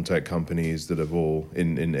unicorn tech companies that have all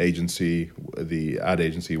in agency, the ad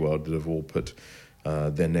agency world, that have all put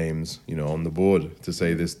their names, you know, on the board to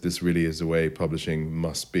say this really is the way publishing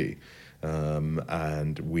must be.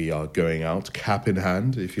 And we are going out cap in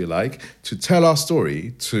hand, if you like, to tell our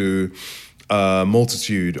story to a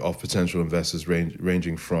multitude of potential investors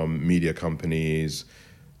ranging from media companies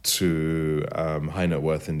to high net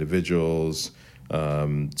worth individuals,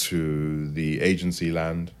 to the agency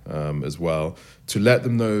land as well, to let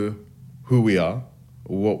them know who we are,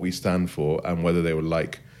 what we stand for, and whether they would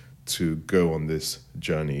like to go on this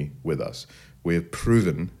journey with us. We have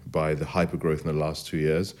proven by the hypergrowth in the last 2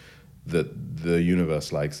 years that the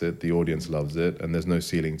universe likes it, the audience loves it, and there's no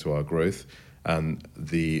ceiling to our growth. And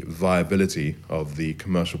the viability of the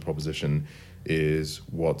commercial proposition is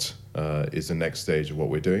what is the next stage of what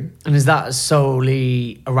we're doing. And is that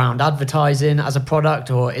solely around advertising as a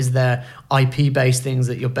product, or is there IP-based things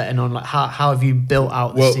that you're betting on? Like how have you built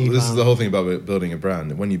out the seed round? This is the whole thing about building a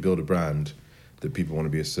brand. When you build a brand that people want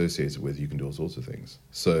to be associated with, you can do all sorts of things.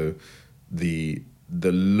 So the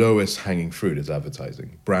lowest hanging fruit is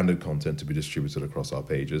advertising, branded content to be distributed across our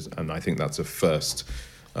pages. And I think that's a first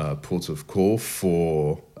port of call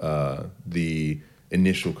for the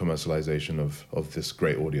initial commercialization of this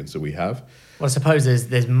great audience that we have. Well, I suppose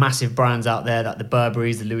there's massive brands out there, like the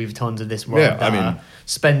Burberrys, the Louis Vuittons of this world, are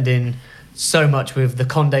spending so much with the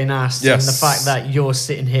Condé Nast, and the fact that you're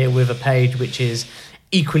sitting here with a page which is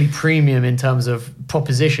equally premium in terms of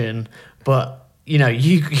proposition, but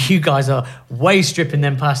you guys are way stripping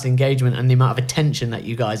them past engagement and the amount of attention that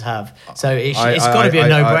you guys have. So it's got to be a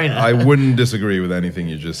no-brainer. I wouldn't disagree with anything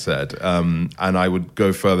you just said. And I would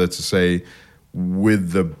go further to say,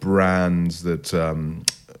 with the brands that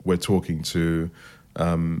we're talking to,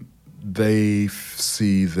 they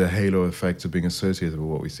see the halo effect of being associated with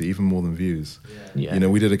what we see, even more than views. Yeah.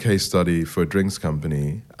 We did a case study for a drinks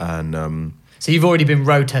company, and so you've already been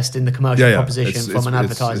road testing the commercial proposition from an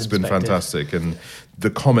advertising It's been fantastic. And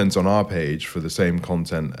the comments on our page for the same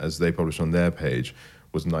content as they publish on their page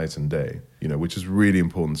was night and day, which is really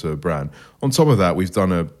important to a brand. On top of that, we've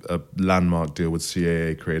done a landmark deal with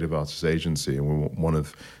CAA Creative Artists Agency, and we're one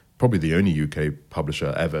of probably the only UK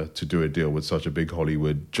publisher ever to do a deal with such a big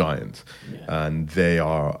Hollywood giant. Yeah. And they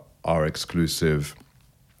are our exclusive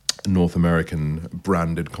North American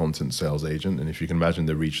branded content sales agent. And if you can imagine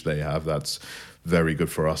the reach they have, that's very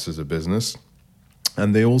good for us as a business.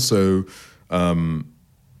 And they also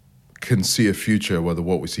can see a future where the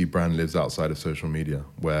What We See brand lives outside of social media,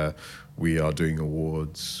 where we are doing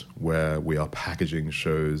awards, where we are packaging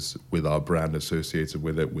shows with our brand associated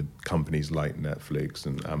with it, with companies like Netflix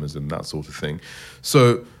and Amazon, that sort of thing.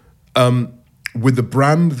 So with the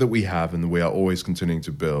brand that we have and that we are always continuing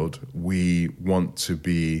to build, we want to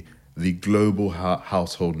be the global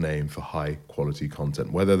household name for high quality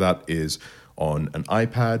content, whether that is on an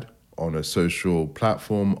iPad, on a social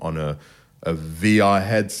platform, on a VR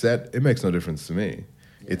headset. It makes no difference to me.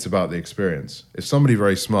 It's about the experience. If somebody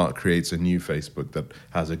very smart creates a new Facebook that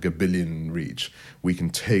has a gabillion reach, we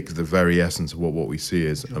can take the very essence of what we see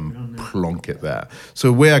is and plonk it there.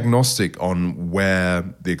 So we're agnostic on where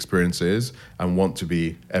the experience is and want to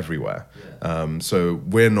be everywhere. So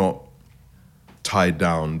we're not tied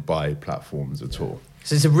down by platforms at all.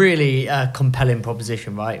 So it's a really compelling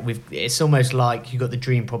proposition, right? It's almost like you got the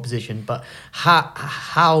dream proposition, but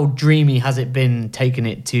how dreamy has it been taking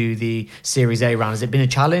it to the Series A round? Has it been a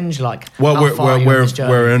challenge? Well,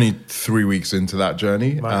 we're only 3 weeks into that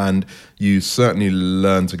journey, right. And you certainly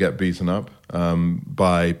learn to get beaten up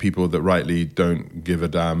by people that rightly don't give a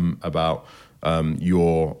damn about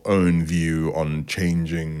your own view on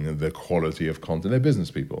changing the quality of content. They're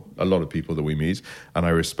business people, a lot of people that we meet, and I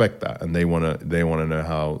respect that. And they want to know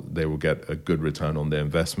how they will get a good return on their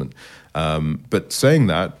investment. But saying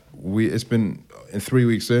that, it's been 3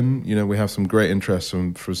 weeks in. We have some great interest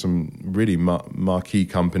for some really marquee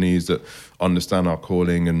companies that understand our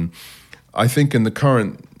calling. And I think in the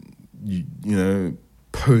current,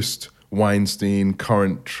 post Weinstein,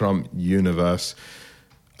 current Trump universe,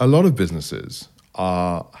 a lot of businesses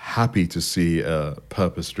are happy to see a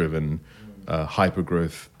purpose-driven,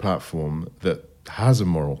 hyper-growth platform that has a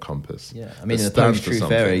moral compass. Yeah, I mean, in the post-truth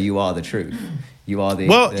era, you are the truth. You are the...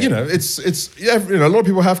 Well, it's a lot of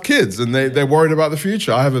people have kids and they're worried about the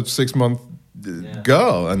future. I have a 6-month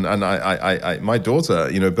girl, and I my daughter,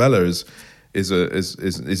 Bella, is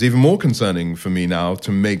even more concerning for me now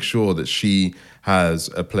to make sure that she has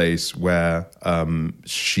a place where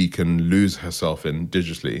she can lose herself in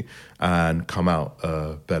digitally and come out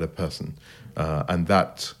a better person. And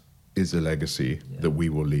that is a legacy that we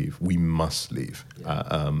will leave. We must leave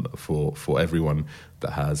for everyone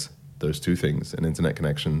that has those two things, an internet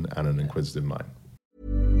connection and an inquisitive mind.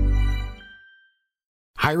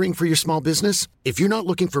 Hiring for your small business? If you're not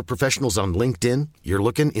looking for professionals on LinkedIn, you're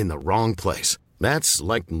looking in the wrong place. That's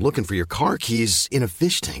like looking for your car keys in a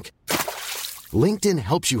fish tank. LinkedIn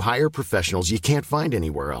helps you hire professionals you can't find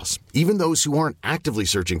anywhere else, even those who aren't actively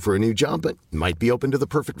searching for a new job but might be open to the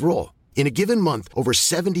perfect role. In a given month, over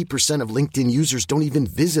 70% of LinkedIn users don't even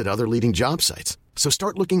visit other leading job sites. So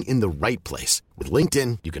start looking in the right place. With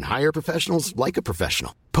LinkedIn, you can hire professionals like a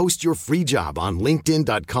professional. Post your free job on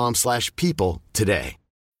linkedin.com/people today.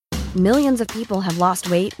 Millions of people have lost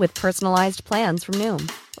weight with personalized plans from Noom.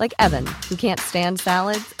 Like Evan, who can't stand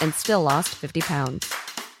salads and still lost 50 pounds.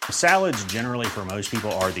 Salads generally for most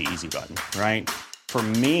people are the easy button, right? For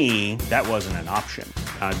me, that wasn't an option.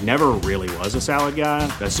 I never really was a salad guy.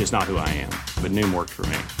 That's just not who I am. But Noom worked for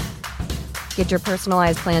me. Get your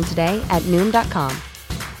personalized plan today at Noom.com.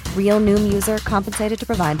 Real Noom user compensated to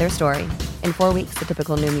provide their story. In 4 weeks, the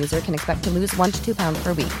typical Noom user can expect to lose 1 to 2 pounds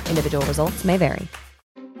per week. Individual results may vary.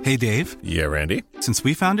 Hey, Dave. Yeah, Randy. Since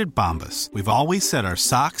we founded Bombas, we've always said our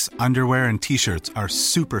socks, underwear, and T-shirts are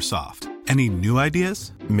super soft. Any new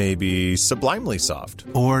ideas? Maybe sublimely soft.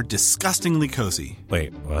 Or disgustingly cozy.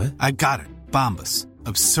 Wait, what? I got it. Bombas.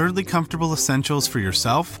 Absurdly comfortable essentials for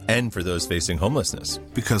yourself and for those facing homelessness.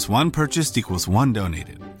 Because one purchased equals one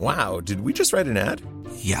donated. Wow, did we just write an ad?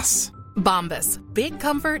 Yes. Bombas. Big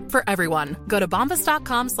comfort for everyone. Go to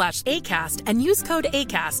bombas.com/ACAST and use code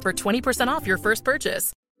ACAST for 20% off your first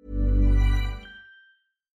purchase.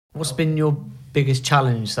 What's been your biggest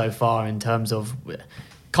challenge so far in terms of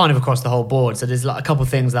kind of across the whole board? So there's like a couple of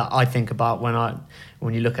things that I think about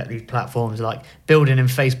when you look at these platforms, like building in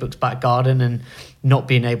Facebook's back garden and not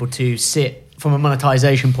being able to sit from a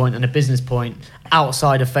monetization point and a business point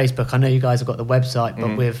outside of Facebook. I know you guys have got the website,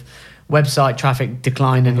 but with website traffic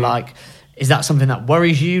declining, like, is that something that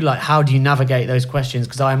worries you? Like, how do you navigate those questions?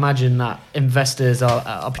 Because I imagine that investors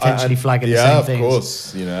are potentially flagging the same things. Yeah, of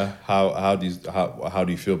course. You know, how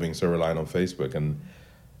do you feel being so reliant on Facebook? And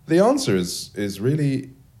the answer is really,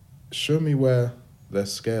 show me where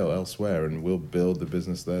there's scale elsewhere, and we'll build the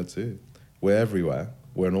business there too. We're everywhere.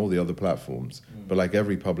 We're on all the other platforms. But like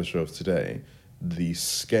every publisher of today, the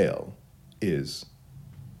scale is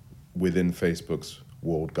within Facebook's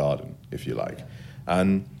walled garden, if you like.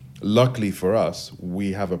 And luckily for us,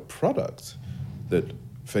 we have a product that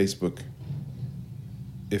Facebook,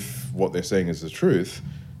 if what they're saying is the truth,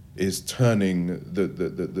 is turning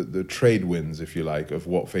the trade winds, if you like, of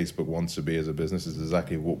what Facebook wants to be as a business is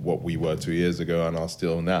exactly what we were 2 years ago and are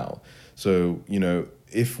still now. So, you know,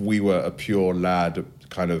 if we were a pure lad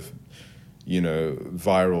kind of, you know,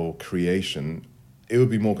 viral creation, it would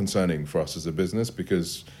be more concerning for us as a business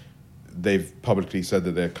because they've publicly said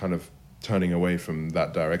that they're kind of turning away from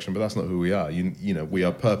that direction, but that's not who we are. You know, we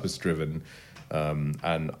are purpose-driven,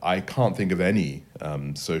 and I can't think of any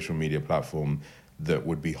social media platform that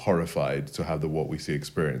would be horrified to have the What We See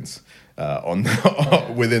experience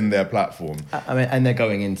within their platform. I mean, and they're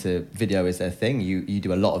going into video is their thing. You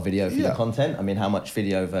do a lot of video for your content. I mean, how much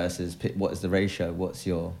video versus what is the ratio? What's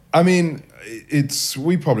your? I mean,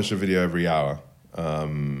 we publish a video every hour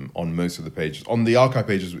on most of the pages. On the archive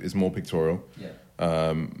pages, it's more pictorial.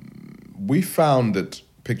 Yeah. We found that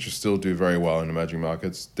pictures still do very well in emerging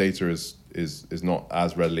markets. Data is not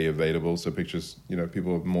as readily available, so pictures, you know,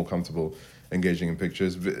 people are more comfortable engaging in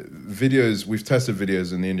pictures. Videos, we've tested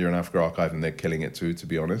videos in the India and Africa archive, and they're killing it too, to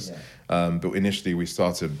be honest. Yeah. But initially, we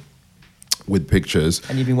started with pictures.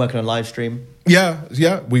 And you've been working on live stream? Yeah.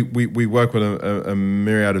 We work with a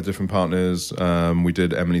myriad of different partners. We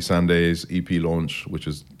did Emily Sandé's EP launch, which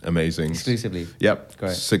is amazing. Exclusively? Yep.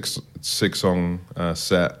 Great. Six song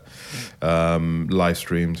set, live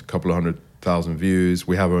streamed, a couple of 100,000 views.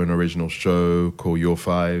 We have our own original show called Your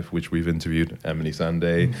Five, which we've interviewed Emily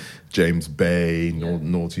Sandé, James Bay,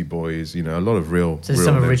 Naughty Boys, you know, a lot of real... So there's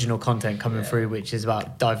some original content coming through, which is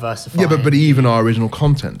about diversifying. Yeah, but even our original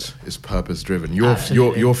content is purpose-driven.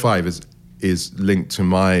 Your Five is linked to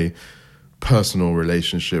my personal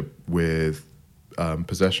relationship with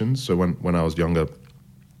possessions. So when I was younger,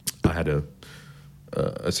 I had a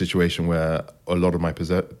situation where a lot of my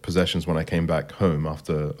possessions when I came back home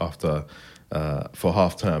after for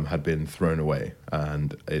half term had been thrown away,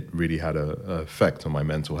 and it really had an effect on my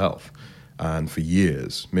mental health. And for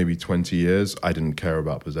years, maybe 20 years, I didn't care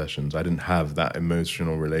about possessions. I didn't have that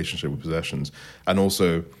emotional relationship with possessions. And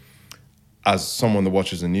also, as someone that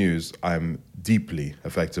watches the news, I'm deeply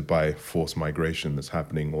affected by forced migration that's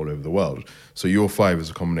happening all over the world. So Your Five is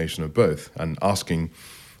a combination of both, and asking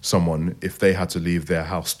someone if they had to leave their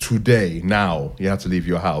house today, now, you had to leave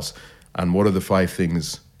your house, and what are the 5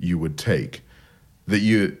 things you would take that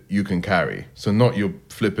you can carry? So not your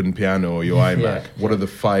flipping piano or your iMac. What are the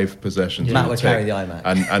 5 possessions Matt you would would take? carry the iMac.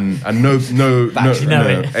 And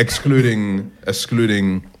no,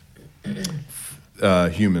 excluding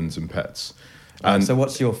humans and pets. And so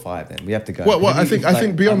what's your 5 then? We have to go. Well, I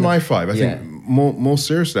think beyond my 5, I think more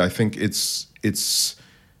seriously, I think it's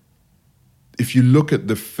if you look at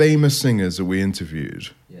the famous singers that we interviewed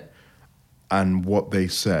and what they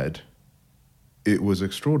said, it was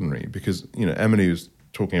extraordinary, because, you know, Emily was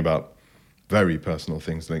talking about very personal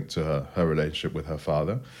things linked to her relationship with her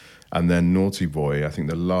father. And then Naughty Boy, I think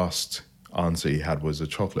the last answer he had was a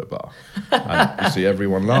chocolate bar. And you see,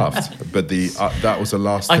 everyone laughed. But that was the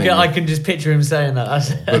last thing. I can just picture him saying that.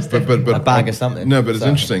 But a bag of something. No, but it's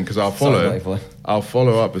interesting, because I'll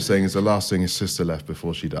follow up with saying it's the last thing his sister left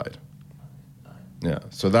before she died. Yeah,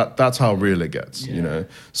 so that's how real it gets, you know.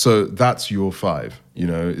 So that's Your 5, you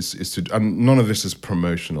know. Is to, and none of this is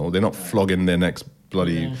promotional. They're not flogging their next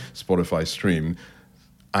bloody Spotify stream,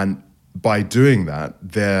 and by doing that,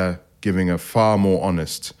 they're giving a far more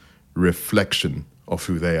honest reflection of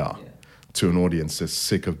who they are to an audience that's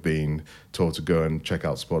sick of being told to go and check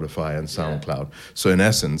out Spotify and SoundCloud. So in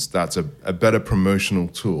essence, that's a better promotional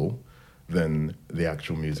tool than the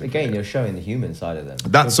actual music. Again, you're showing the human side of them.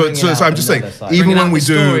 That's so I'm just saying, even when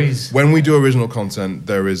we do original content,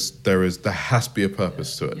 there has to be a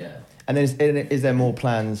purpose to it. Yeah. And is there more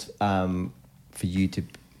plans for you to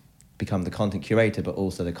become the content curator, but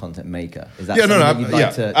also the content maker? Is that you'd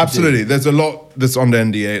like to absolutely. do? There's a lot that's on the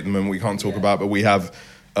NDA at the moment we can't talk about, but we have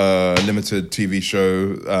a limited TV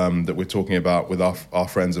show that we're talking about with our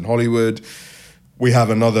friends in Hollywood. We have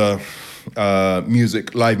another live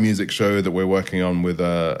music show that we're working on with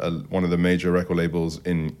one of the major record labels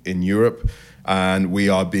in Europe, and we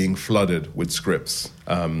are being flooded with scripts.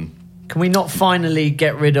 Can we not finally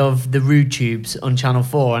get rid of the Rude Tubes on Channel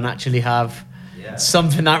 4 and actually have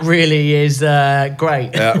something that really is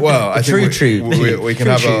great? Well, I think we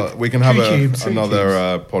can have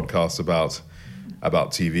another podcast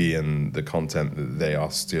about TV and the content that they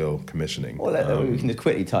are still commissioning. Well, we can just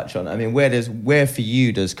quickly touch on. I mean, where for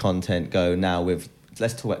you does content go now?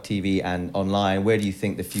 Let's talk about TV and online. Where do you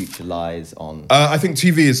think the future lies on? I think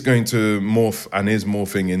TV is going to morph and is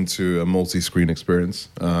morphing into a multi-screen experience.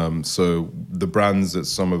 So the brands that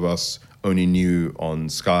some of us only knew on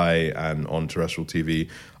Sky and on terrestrial TV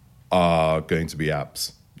are going to be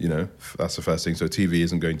apps. That's the first thing. So TV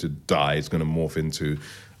isn't going to die. It's going to morph into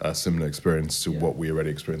a similar experience to what we already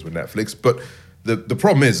experienced with Netflix. But the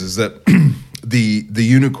problem is that the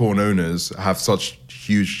unicorn owners have such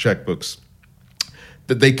huge checkbooks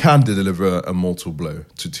that they can deliver a mortal blow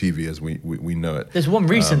to TV as we know it. There's one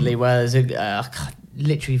recently where there's I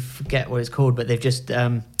literally forget what it's called, but they've just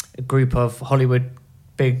a group of Hollywood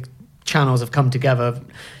big channels have come together,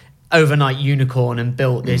 overnight unicorn, and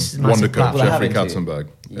built this massive platform. Jeffrey Katzenberg.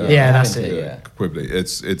 That's it. Yeah. Quibbly.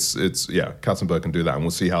 It's Katzenberg can do that, and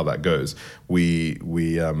we'll see how that goes.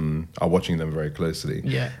 We are watching them very closely.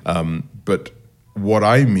 Yeah. But what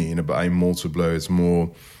I mean about a mortal blow is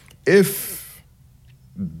more if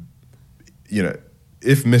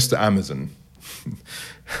Mr. Amazon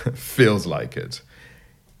feels like it,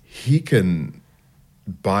 he can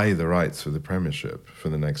buy the rights for the Premiership for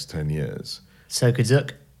the next 10 years. So could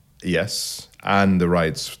Zuck. Yes, and the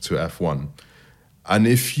rights to F1. And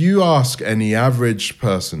if you ask any average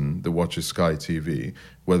person that watches Sky TV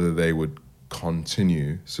whether they would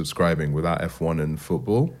continue subscribing without F1 and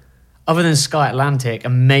football, other than Sky Atlantic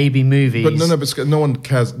and maybe movies, but no one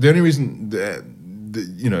cares. The only reason,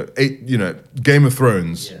 Game of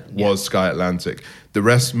Thrones was Sky Atlantic. The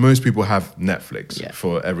rest, most people have Netflix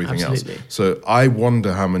for everything else. So I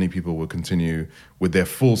wonder how many people will continue with their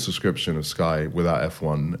full subscription of Sky without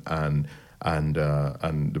F1 and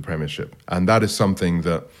the Premiership. And that is something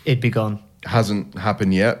that it'd be gone. Hasn't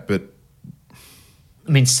happened yet, but I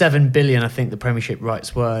mean, 7 billion, I think the Premiership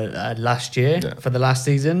rights were last year for the last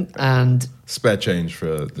season, and spare change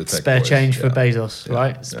for the tech spare boys. Change for Bezos,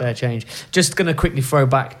 right? Spare change. Just going to quickly throw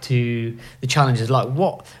back to the challenges, like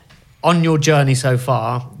what on your journey so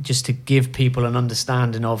far, just to give people an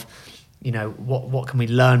understanding of, what can we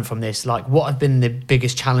learn from this? Like, what have been the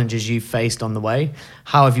biggest challenges you've faced on the way?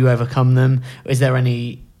 How have you overcome them? Is there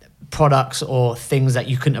any products or things that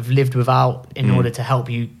you couldn't have lived without in order to help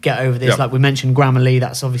you get over this? Like we mentioned Grammarly,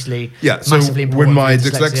 that's obviously massively important. With my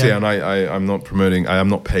dyslexia, and I'm not promoting, I am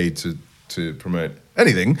not paid to promote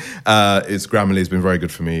anything, is Grammarly has been very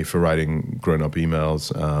good for me for writing grown-up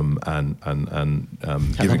emails I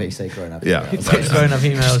love it you say grown-up grown-up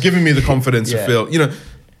emails. Just giving me the confidence to feel,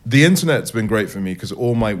 the internet's been great for me because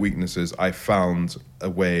all my weaknesses, I found a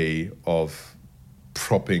way of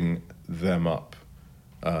propping them up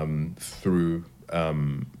through,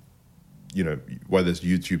 whether it's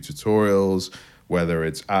YouTube tutorials, whether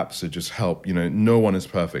it's apps that just help. No one is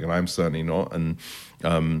perfect, and I'm certainly not. And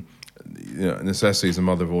necessity is the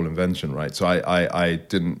mother of all invention, right? So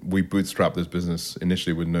we bootstrapped this business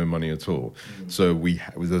initially with no money at all. So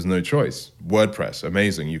there's no choice. WordPress,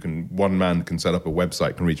 amazing. One man can set up a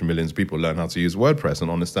website, can reach millions of people, learn how to use WordPress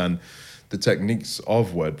and understand the techniques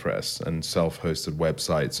of WordPress and self-hosted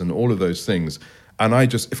websites and all of those things. And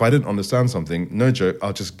if I didn't understand something, no joke,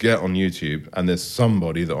 I'll just get on YouTube and there's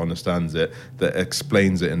somebody that understands it, that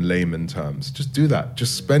explains it in layman terms. Just do that.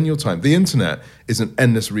 Just spend your time. The internet is an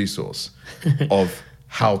endless resource of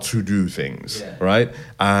how to do things, right?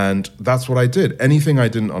 And that's what I did. Anything I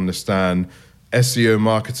didn't understand, SEO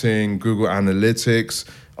marketing, Google Analytics,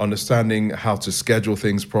 understanding how to schedule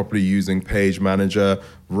things properly using Page Manager,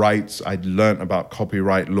 rights, I'd learned about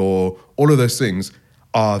copyright law, all of those things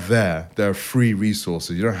are there. They're free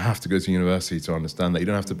resources. You don't have to go to university to understand that. You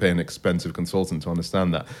don't have to pay an expensive consultant to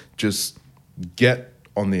understand that. Just get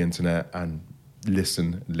on the internet and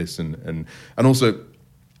listen. And also,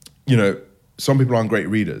 some people aren't great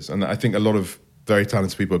readers. And I think a lot of very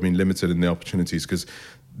talented people have been limited in the opportunities because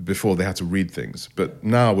before they had to read things, but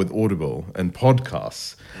now with Audible and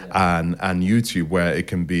podcasts and YouTube, where it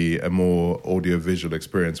can be a more audio-visual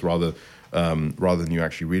experience rather than you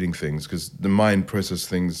actually reading things, because the mind processes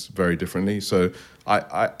things very differently. So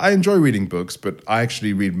I enjoy reading books, but I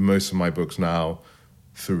actually read most of my books now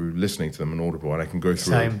through listening to them on Audible, and I can go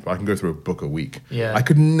through a book a week. Yeah. I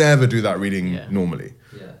could never do that reading normally.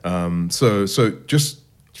 Yeah. So just.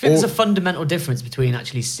 I think there's a fundamental difference between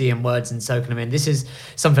actually seeing words and soaking them in. This is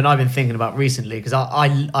something I've been thinking about recently, because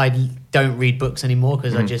I don't read books anymore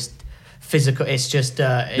because I just physical. It's just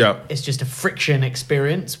it's just a friction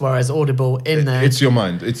experience. Whereas Audible it's your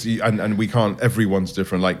mind. And we can't. Everyone's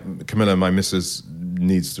different. Like Camilla, my missus,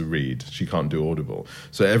 needs to read. She can't do Audible.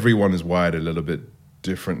 So everyone is wired a little bit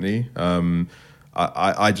differently.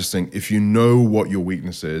 I just think if you know what your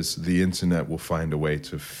weakness is, the internet will find a way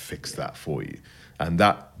to fix that for you. And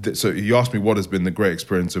so you asked me what has been the great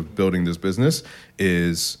experience of building this business,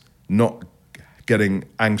 is not getting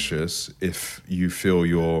anxious if you feel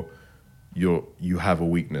you have a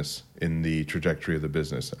weakness in the trajectory of the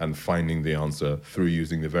business, and finding the answer through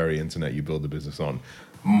using the very internet you build the business on.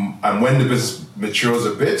 And when the business matures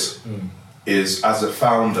a bit, is as a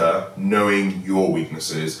founder, knowing your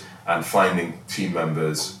weaknesses and finding team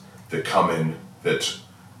members that come in that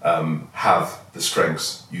have the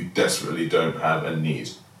strengths you desperately don't have and need.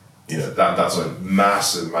 You know, that's a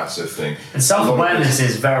massive thing. And self-awareness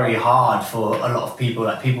is very hard for a lot of people.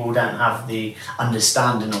 Like, people don't have the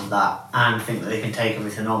understanding of that and think that they can take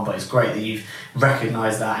everything on. But it's great that you've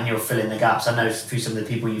recognised that and you're filling the gaps. I know through some of the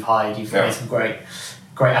people you've hired, you've made some great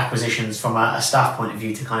acquisitions from a staff point of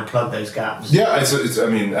view to kind of plug those gaps. Yeah, it's I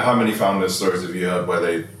mean, how many founder stories have you heard where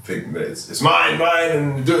they think that it's mine,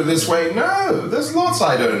 and do it this way? No, there's lots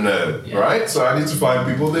I don't know, right? So I need to find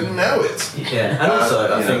people that know it. Yeah, and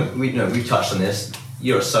also I think we've touched on this.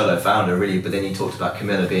 You're a solo founder, really, but then you talked about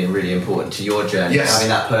Camilla being really important to your journey. Yes. Having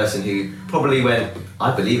that person who probably went,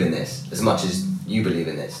 I believe in this as much as you believe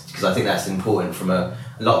in this, because I think that's important. From a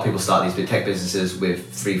lot of people start these big tech businesses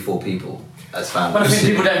with 3-4 people as founders. But I think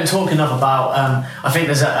people don't talk enough about. I think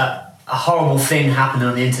there's a horrible thing happening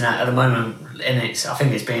on the internet at the moment, and I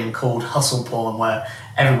think it's being called hustle porn, where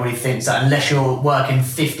everybody thinks that unless you're working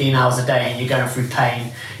 15 hours a day and you're going through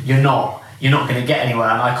pain, you're not going to get anywhere.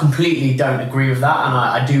 And I completely don't agree with that. And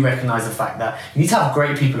I do recognise the fact that you need to have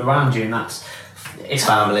great people around you, and it's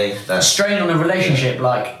family. Strain on a relationship.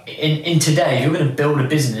 Like in today, if you're going to build a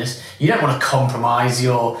business, you don't want to compromise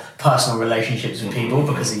your personal relationships with people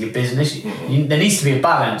because of your business. There needs to be a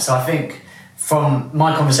balance. So I think from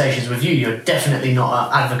my conversations with you, you're definitely not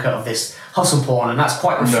an advocate of this hustle porn, and that's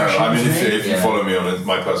quite refreshing. No, I mean, if you follow me on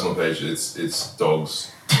my personal page, it's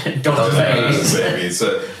dogs. Dogs and babies.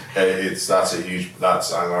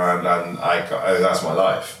 That's my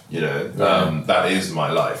life. You know, that is my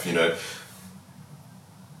life. You know.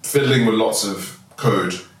 Fiddling with lots of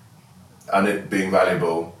code and it being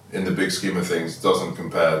valuable in the big scheme of things doesn't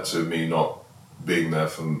compare to me not being there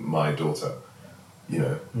for my daughter. You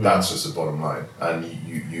know, that's just the bottom line. And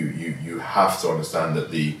you have to understand that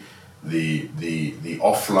the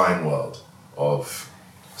offline world of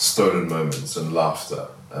stolen moments and laughter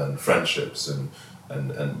and friendships and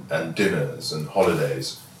dinners and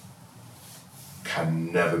holidays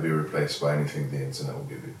can never be replaced by anything the internet will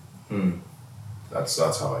give you. That's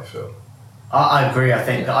how I feel. I agree. I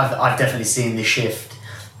think I've definitely seen the shift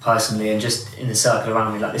personally, and just in the circle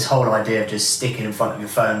around me, like this whole idea of just sticking in front of your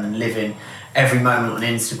phone and living every moment on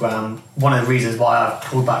Instagram. One of the reasons why I've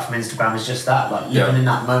pulled back from Instagram is just that, like living in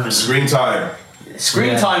that moment. Screen time.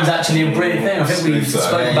 Screen time's actually a brilliant thing. I think we've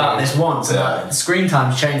spoken about this once. And screen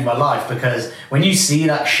time's changed my life, because when you see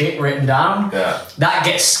that shit written down, that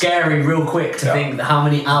gets scary real quick to think that how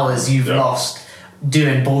many hours you've lost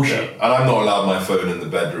doing bullshit. And I'm not allowed my phone in the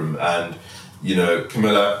bedroom. And, you know,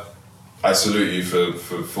 Camilla, I salute you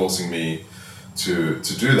for forcing me to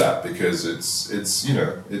do that, because it's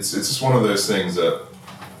just one of those things that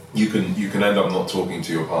you can end up not talking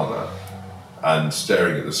to your partner and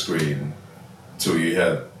staring at the screen till you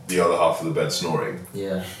hear the other half of the bed snoring.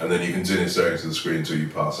 Yeah. And then you continue staring to the screen until you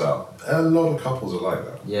pass out. A lot of couples are like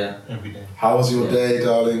that. Yeah. Every day. How was your day,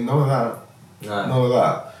 darling? None of that. No. None of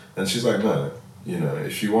that. And she's like, no. You know,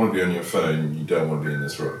 if you want to be on your phone, you don't want to be in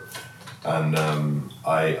this room. And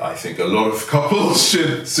I think a lot of couples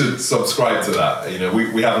should subscribe to that. You know,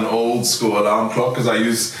 we have an old school alarm clock, because I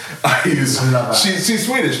use. She's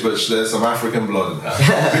Swedish, but there's some African blood in her.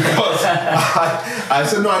 Because I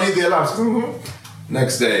said, no, I need the alarm.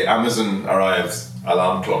 Next day, Amazon arrived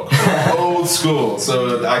alarm clock. Old school.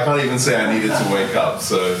 So I can't even say I needed to wake up.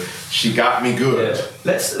 So she got me good. Yeah.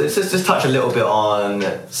 Let's just touch a little bit on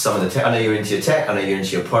some of the tech. I know you're into your tech. I know you're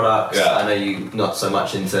into your products. Yeah. I know you're not so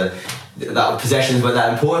much into that possessions weren't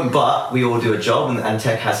that important, but we all do a job, and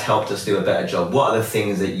tech has helped us do a better job. What are the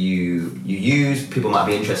things that you use? People might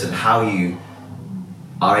be interested in how you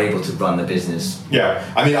are able to run the business. Yeah,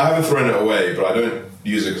 I mean, I haven't thrown it away, but I don't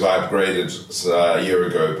use it because I upgraded a year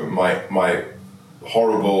ago. But my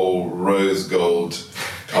horrible rose gold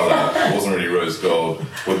color, it wasn't really rose gold,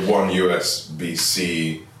 with one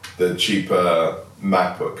USB-C, the cheaper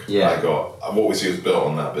MacBook I got. What We See was built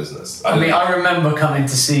on that business. I remember coming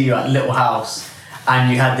to see you at Little House,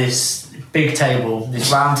 and you had this big table,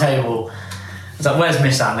 this round table. I was like, where's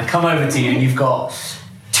Miss Anne? I come over to you, and you've got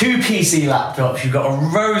 2 PC laptops, you've got a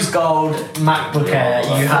rose gold MacBook Air,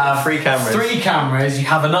 you have 3 cameras, you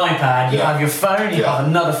have an iPad, you have your phone, you have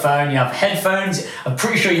another phone, you have headphones, I'm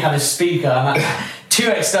pretty sure you have a speaker, and 2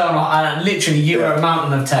 external, and literally you were a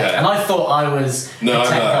mountain of tech, and I thought I was a tech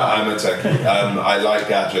guy. I'm a techie. I like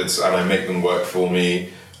gadgets and I make them work for me.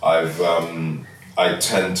 I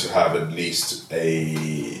tend to have at least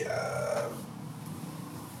a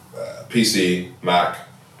PC, Mac,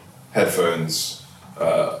 headphones,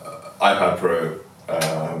 iPad Pro,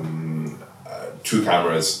 2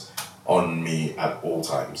 cameras on me at all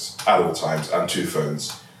times, and 2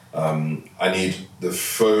 phones. I need the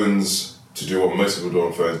phones to do what most people do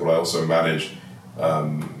on phones, but I also manage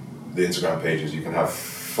the Instagram pages. You can have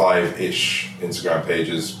 5-ish Instagram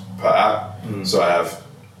pages per app. So I have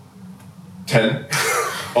 10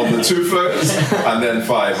 on the 2 phones and then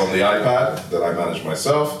 5 on the iPad that I manage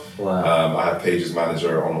myself. Wow. I have Pages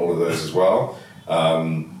Manager on all of those as well.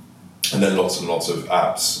 And then lots and lots of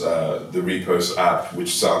apps. The Repost app,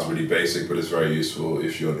 which sounds really basic, but is very useful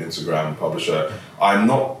if you're an Instagram publisher. I'm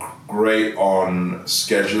not great on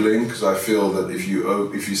scheduling because I feel that if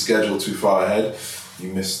you schedule too far ahead,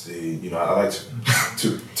 you miss the. I like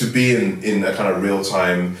to be in a kind of real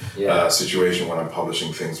time situation when I'm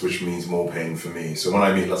publishing things, which means more pain for me. So when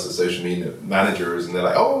I meet lots of social media managers and they're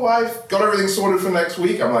like, "Oh, I've got everything sorted for next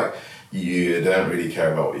week," I'm like, you don't really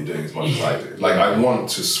care about what you're doing as much as I do. Like, I want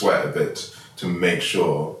to sweat a bit to make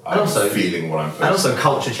sure I'm feeling what I'm posting. And also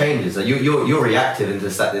culture changes. You're reactive and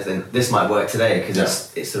just that this might work today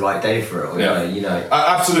because it's the right day for it. Or, you know.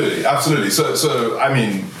 Absolutely. So I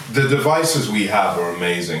mean, the devices we have are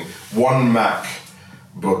amazing. One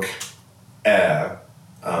MacBook Air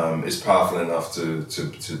is powerful enough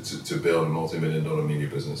to build a multi-million-dollar media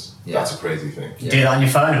business. That's a crazy thing. You do that on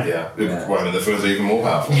your phone. Well, and the phones are even more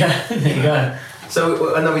powerful. There you go.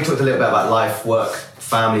 So I know we talked a little bit about life, work,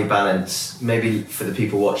 family balance. Maybe for the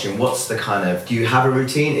people watching, what's the kind of? Do you have a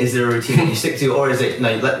routine? Is there a routine that you stick to, or is it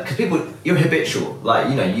because people you're habitual? Like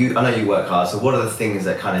I know you work hard. So what are the things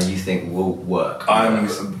that kind of you think will work? I'm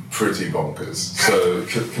pretty bonkers. So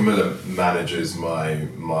Camilla manages my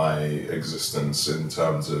existence in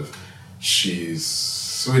terms of she's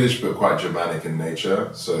Swedish but quite Germanic in nature.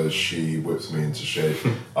 So she whips me into shape.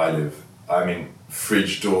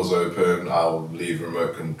 Fridge doors open, I'll leave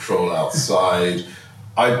remote control outside.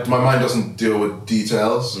 My mind doesn't deal with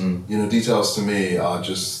details. Details to me are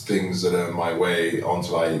just things that are my way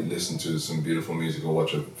until I listen to some beautiful music or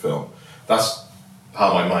watch a film. That's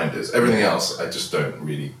how my mind is. Everything else I just don't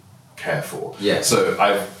really care for. Yeah. So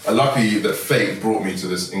lucky that fate brought me to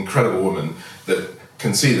this incredible woman that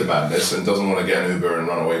can see the madness and doesn't want to get an Uber and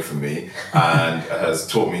run away from me, and has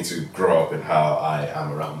taught me to grow up in how I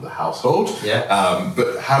am around the household. Yeah.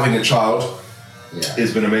 But having a child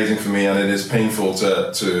has been amazing for me, and it is painful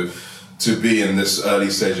to be in this early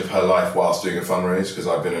stage of her life whilst doing a fundraise, because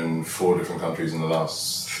I've been in 4 different countries in the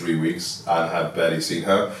last 3 weeks and have barely seen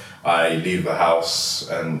her. I leave the house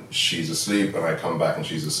and she's asleep, and I come back and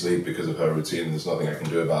she's asleep because of her routine. There's nothing I can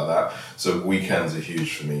do about that. So weekends are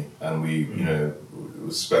huge for me, and we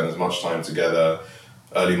spend as much time together.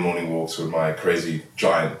 Early morning walks with my crazy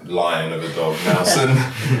giant lion of a dog, Nelson,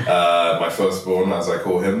 my firstborn, as I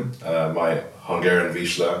call him, my Hungarian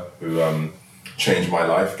Vizsla, who changed my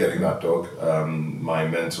life getting that dog. My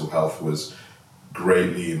mental health was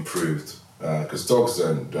greatly improved because dogs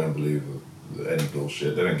don't believe any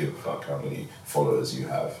bullshit. They don't give a fuck how many followers you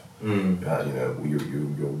have.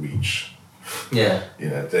 Your reach. Yeah.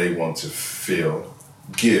 They want to feel,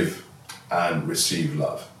 give, and receive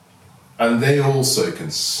love. And they also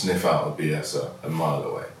can sniff out a BSer a mile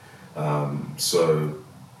away. So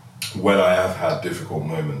when I have had difficult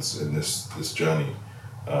moments in this journey,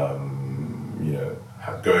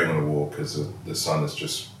 going on a walk as the sun has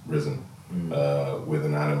just risen with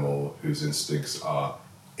an animal whose instincts are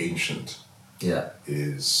ancient,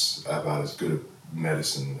 is about as good a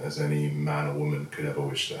medicine as any man or woman could ever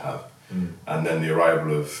wish to have. And then the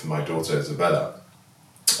arrival of my daughter Isabella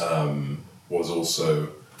was also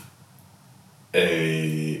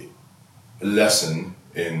a lesson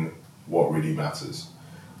in what really matters.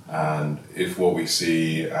 And if what we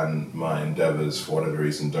see and my endeavors for whatever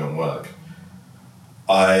reason don't work,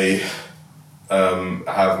 I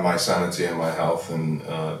have my sanity and my health and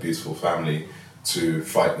beautiful family to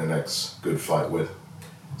fight the next good fight with.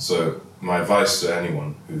 So my advice to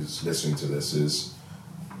anyone who's listening to this is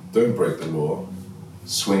don't break the law,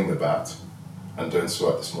 swing the bat, and don't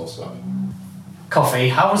sweat the small stuff. Coffee.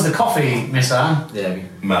 How was the coffee, Miss Anne? Yeah.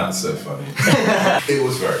 Matt's so funny. It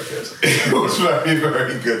was very good. It was very,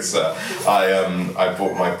 very good, sir. I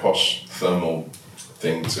bought my posh thermal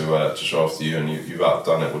thing to show off to you, and you've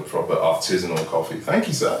outdone it with proper artisanal coffee. Thank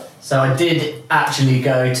you, sir. So I did actually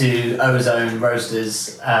go to Ozone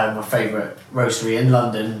Roasters, my favourite roastery in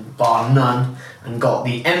London, bar none, and got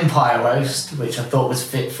the Empire roast, which I thought was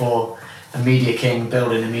fit for a media king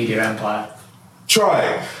building a media empire.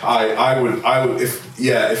 Try. I would if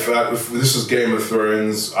this was Game of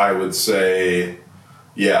Thrones, I would say,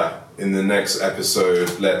 in the next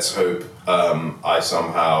episode, let's hope I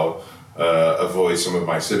somehow avoid some of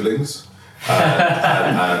my siblings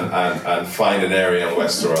and find an area in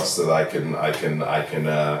Westeros that I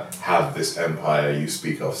can have this empire you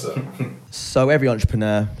speak of, sir. So every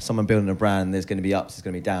entrepreneur, someone building a brand, there's going to be ups, there's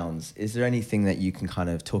going to be downs. Is there anything that you can kind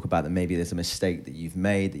of talk about that maybe there's a mistake that you've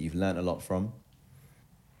made, that you've learned a lot from?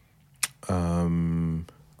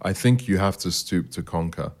 I think you have to stoop to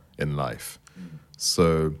conquer in life.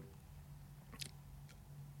 So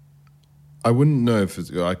I wouldn't know if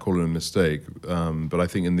I call it a mistake, but I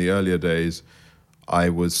think in the earlier days, I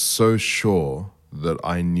was so sure that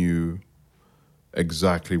I knew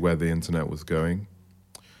exactly where the internet was going.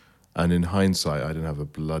 And in hindsight, I didn't have a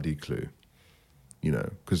bloody clue,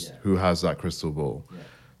 because who has that crystal ball? Yeah.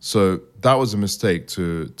 So that was a mistake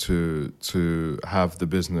to have the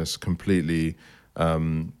business completely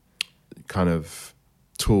kind of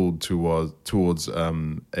tooled towards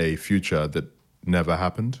a future that never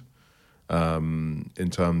happened. In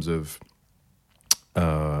terms of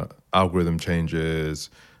algorithm changes,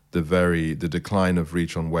 the decline of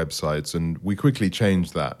reach on websites, and we quickly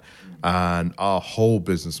changed that. And our whole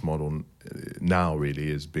business model now really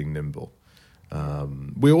is being nimble.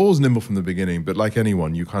 We were always nimble from the beginning, but like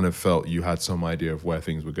anyone, you kind of felt you had some idea of where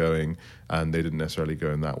things were going, and they didn't necessarily go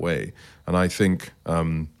in that way. And I think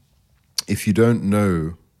if you don't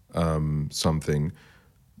know something,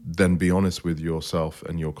 then be honest with yourself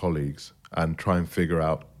and your colleagues and try and figure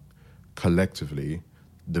out collectively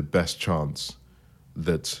the best chance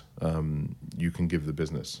that you can give the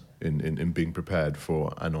business in being prepared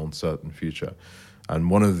for an uncertain future. And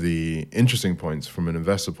one of the interesting points from an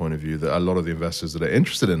investor point of view that a lot of the investors that are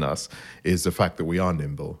interested in us is the fact that we are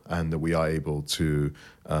nimble and that we are able to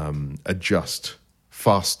adjust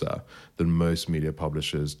faster than most media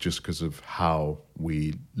publishers just because of how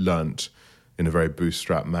we learnt in a very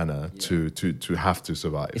bootstrap manner to have to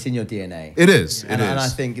survive. It's in your DNA. It is. And I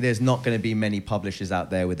think there's not going to be many publishers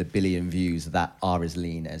out there with 1 billion views that are as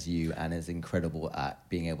lean as you and as incredible at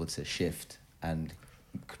being able to shift and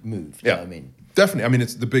move. You know what I mean? Definitely. I mean,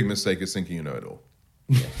 it's the big mistake is thinking you know it all.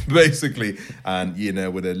 Yeah. Basically. And,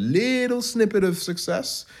 with a little snippet of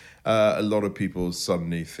success, a lot of people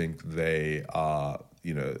suddenly think they are,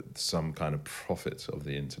 some kind of prophet of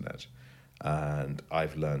the internet. And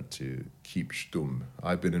I've learned to keep stumm.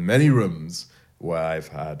 I've been in many rooms where I've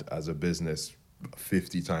had, as a business,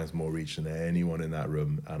 50 times more reach than anyone in that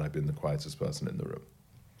room, and I've been the quietest person in the room.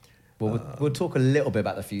 Well, we'll talk a little bit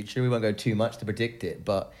about the future. We won't go too much to predict it,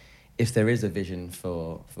 but if there is a vision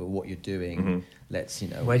for what you're doing, let's,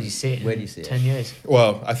 Where do you see it? Where do you see it? 10 years?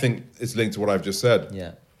 Well, I think it's linked to what I've just said.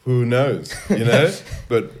 Yeah. Who knows,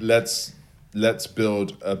 But let's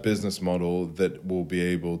build a business model that will be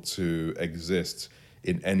able to exist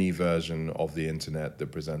in any version of the internet that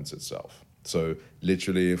presents itself. So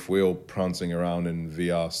literally, if we're all prancing around in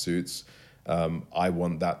VR suits, I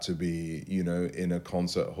want that to be, in a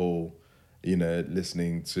concert hall,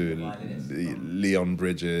 listening to Leon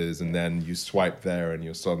Bridges, and then you swipe there and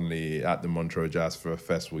you're suddenly at the Montreux Jazz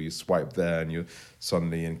Festival, you swipe there and you're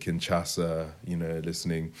suddenly in Kinshasa,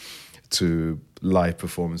 listening to live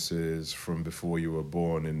performances from before you were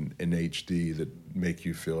born in HD that make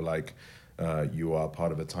you feel like you are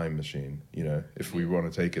part of a time machine, if we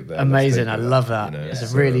want to take it there. Amazing, I love that.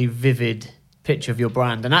 It's a really vivid picture of your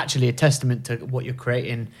brand, and actually a testament to what you're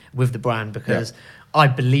creating with the brand, because I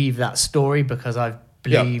believe that story, because I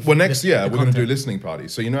believe... Yeah. Well, next year, we're going to do listening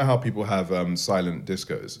parties. So you know how people have silent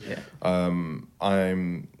discos? Yeah.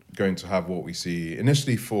 I'm going to have What We See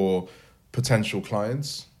initially for potential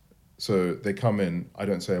clients. So they come in, I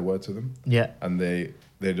don't say a word to them. Yeah. And they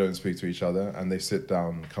don't speak to each other, and they sit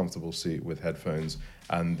down, comfortable seat with headphones,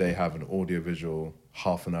 and they have an audiovisual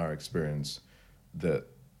half-an-hour experience that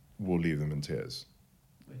will leave them in tears.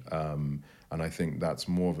 And I think that's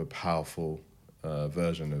more of a powerful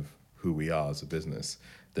version of who we are as a business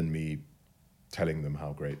than me telling them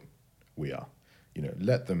how great we are. You know,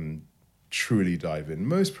 let them truly dive in.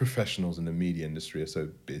 Most professionals in the media industry are so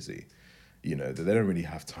busy, you know, that they don't really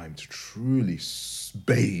have time to truly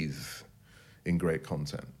bathe in great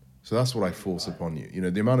content. So that's what I force upon you. You know,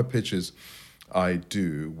 the amount of pitches I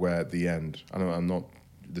do where at the end,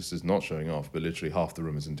 this is not showing off, but literally half the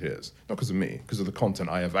room is in tears. Not because of me, because of the content.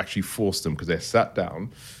 I have actually forced them because they're sat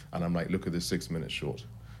down and I'm like, look at this 6 minute short.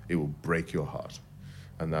 It will break your heart.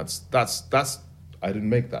 And that's I didn't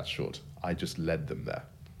make that short. I just led them there.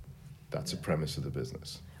 That's the premise of the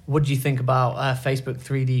business. What do you think about Facebook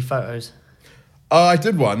 3D photos? I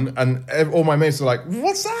did one, and all my mates are like,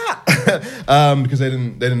 "What's that?" Because they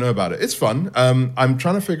didn't know about it. It's fun. I'm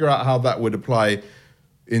trying to figure out how that would apply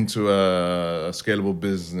into a scalable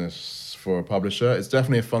business for a publisher. It's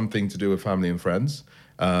definitely a fun thing to do with family and friends,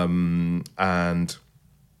 and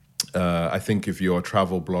I think if you're a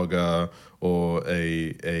travel blogger or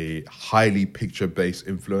a highly picture-based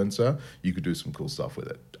influencer, you could do some cool stuff with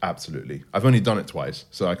it. Absolutely. I've only done it twice,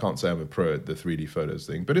 so I can't say I'm a pro at the 3D photos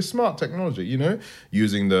thing. But it's smart technology, you know,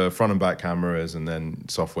 using the front and back cameras and then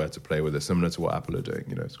software to play with it, similar to what Apple are doing.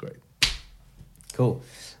 You know, it's great. Cool.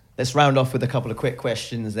 Let's round off with a couple of quick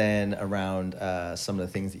questions then around some of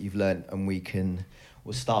the things that you've learned, and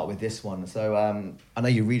we'll start with this one. So I know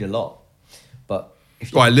you read a lot, but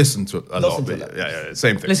I listen to a lot. Yeah,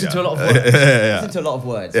 same thing. Listen to a lot of words. Listen to a lot of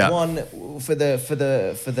words. Yeah. One for the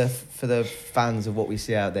fans of What We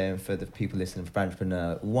See out there, and for the people listening for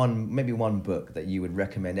Entrepreneur. Maybe one book that you would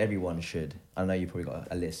recommend everyone should. I know you probably got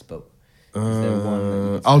a list, but is there one? That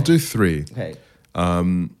you would I'll say? do 3. Okay.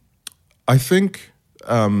 I think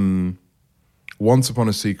Once Upon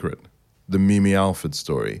a Secret, the Mimi Alford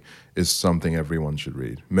story, is something everyone should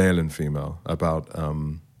read, male and female, about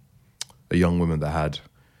a young woman that had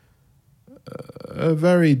a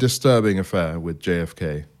very disturbing affair with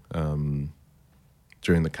JFK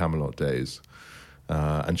during the Camelot days.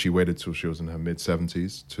 And she waited till she was in her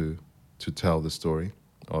mid-70s to tell the story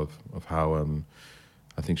of how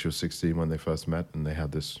I think she was 16 when they first met, and they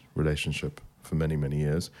had this relationship for many, many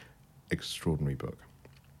years. Extraordinary book.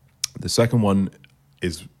 The second one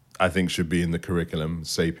I think should be in the curriculum,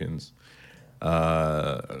 Sapiens.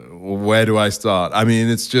 Where do I start? I mean,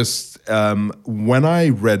 it's just, when I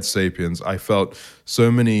read Sapiens, I felt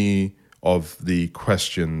so many of the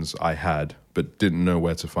questions I had, but didn't know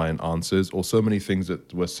where to find answers, or so many things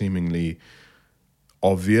that were seemingly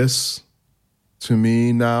obvious to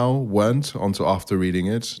me now weren't until after reading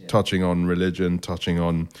it, touching on religion, touching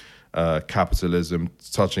on capitalism,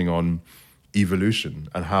 touching on evolution,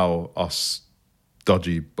 and how us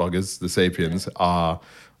dodgy buggers, the Sapiens, are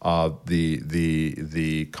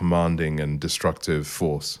the commanding and destructive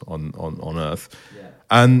force on Earth. Yeah.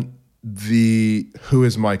 And Who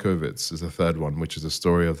is Mike Ovitz is the third one, which is a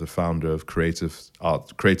story of the founder of Creative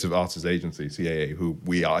Artists Agency, CAA, who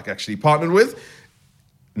we are actually partnered with.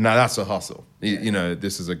 Now that's a hustle. You know,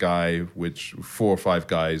 this is a guy which 4 or 5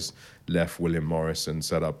 guys left William Morris and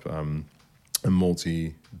set up a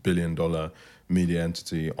multi-billion-dollar media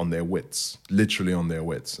entity on their wits, literally on their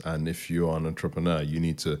wits. And if you're an entrepreneur, you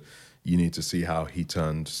need to see how he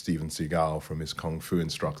turned Steven Seagal from his kung fu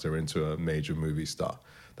instructor into a major movie star.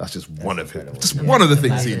 That's just one of the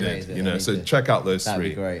things he did. You know, so check out those 3. That'd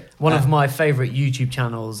be great. One of my favorite YouTube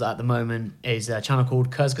channels at the moment is a channel called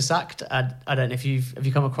Kurzgesagt. I don't know if have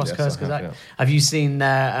you come across Kurzgesagt? Have you seen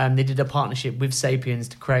they did a partnership with Sapiens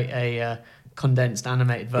to create a condensed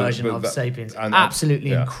animated version of Sapiens.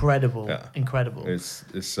 Absolutely incredible. Yeah. Incredible. It's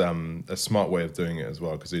a smart way of doing it as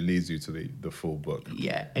well, because it leads you to the full book.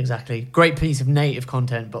 Yeah, exactly. Great piece of native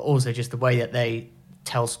content, but also just the way that they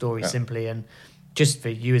tell stories simply, and just for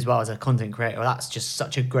you as well as a content creator, that's just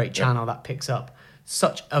such a great channel that picks up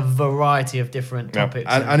such a variety of different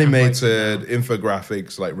topics. And animated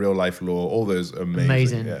infographics, like real life law, all those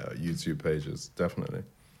amazing. YouTube pages, definitely.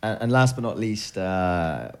 And last but not least,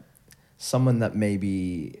 someone that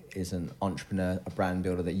maybe is an entrepreneur, a brand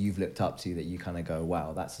builder that you've looked up to, that you kind of go,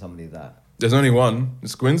 wow, that's somebody that... There's only one.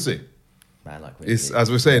 It's Quincy. Man like Quincy.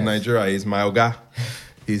 As we say in Nigeria, he's my oga.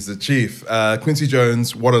 He's the chief. Quincy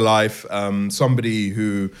Jones, what a life. Somebody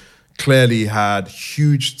who clearly has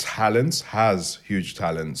huge talents,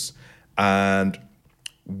 and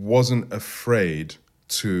wasn't afraid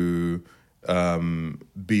to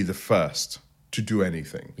be the first to do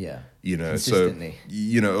anything. Yeah. You know, consistently. So,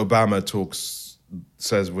 you know, Obama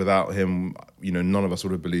says without him, you know, none of us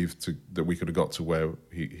would have believed that we could have got to where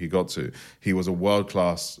he got to. He was a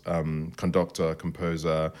world-class conductor,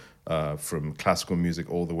 composer, from classical music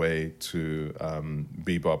all the way to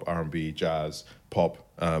bebop, R&B, jazz, pop.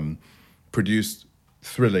 Produced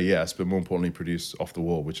Thriller, yes, but more importantly, produced Off the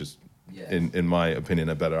Wall, which is, in my opinion,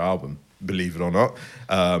 a better album, believe it or not.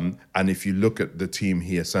 And if you look at the team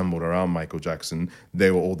he assembled around Michael Jackson,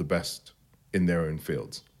 they were all the best in their own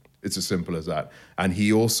fields. It's as simple as that. And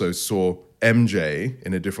he also saw MJ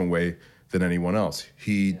in a different way than anyone else.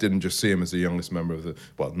 He didn't just see him as the youngest member of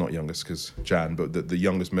well, not youngest because Jan, but the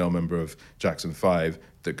youngest male member of Jackson 5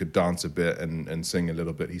 that could dance a bit and sing a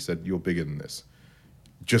little bit. He said, you're bigger than this.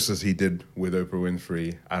 Just as he did with Oprah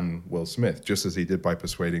Winfrey and Will Smith, just as he did by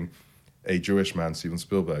persuading a Jewish man, Steven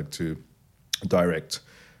Spielberg, to direct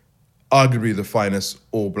arguably the finest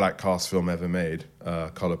all-black cast film ever made,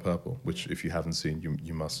 Color Purple, which if you haven't seen,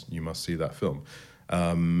 you must see that film.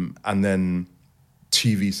 And then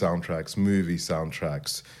TV soundtracks, movie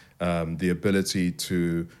soundtracks, the ability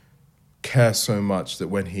to care so much that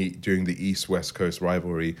when during the East-West Coast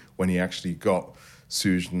rivalry, when he actually got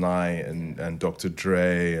Suge Knight and Dr.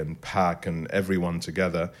 Dre and Pac and everyone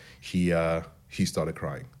together, he started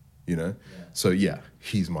crying, you know? Yeah. So yeah,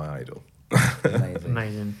 he's my idol.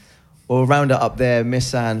 Amazing. Well, round it up there.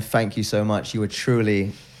 Miss Anne, thank you so much. You were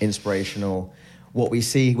truly inspirational. What We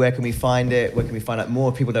See, where can we find it? Where can we find out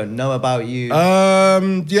more? People don't know about you.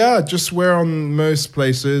 Just we're on most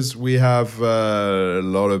places. We have a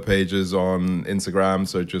lot of pages on Instagram,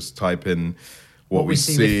 so just type in What We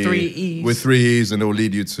See with 3 E's, and it will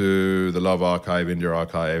lead you to the Love Archive, India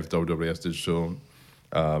Archive, WWS Digital.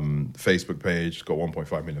 Facebook page, got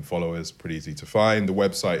 1.5 million followers, pretty easy to find. The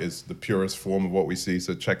website is the purest form of What We See,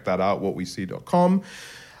 so check that out, whatwesee.com.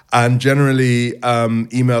 And generally,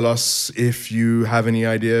 email us if you have any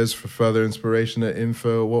ideas for further inspiration at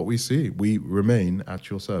info@whatwesee. We remain at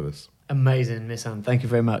your service. Amazing, Miss Anne. Thank you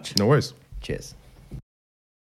very much. No worries. Cheers.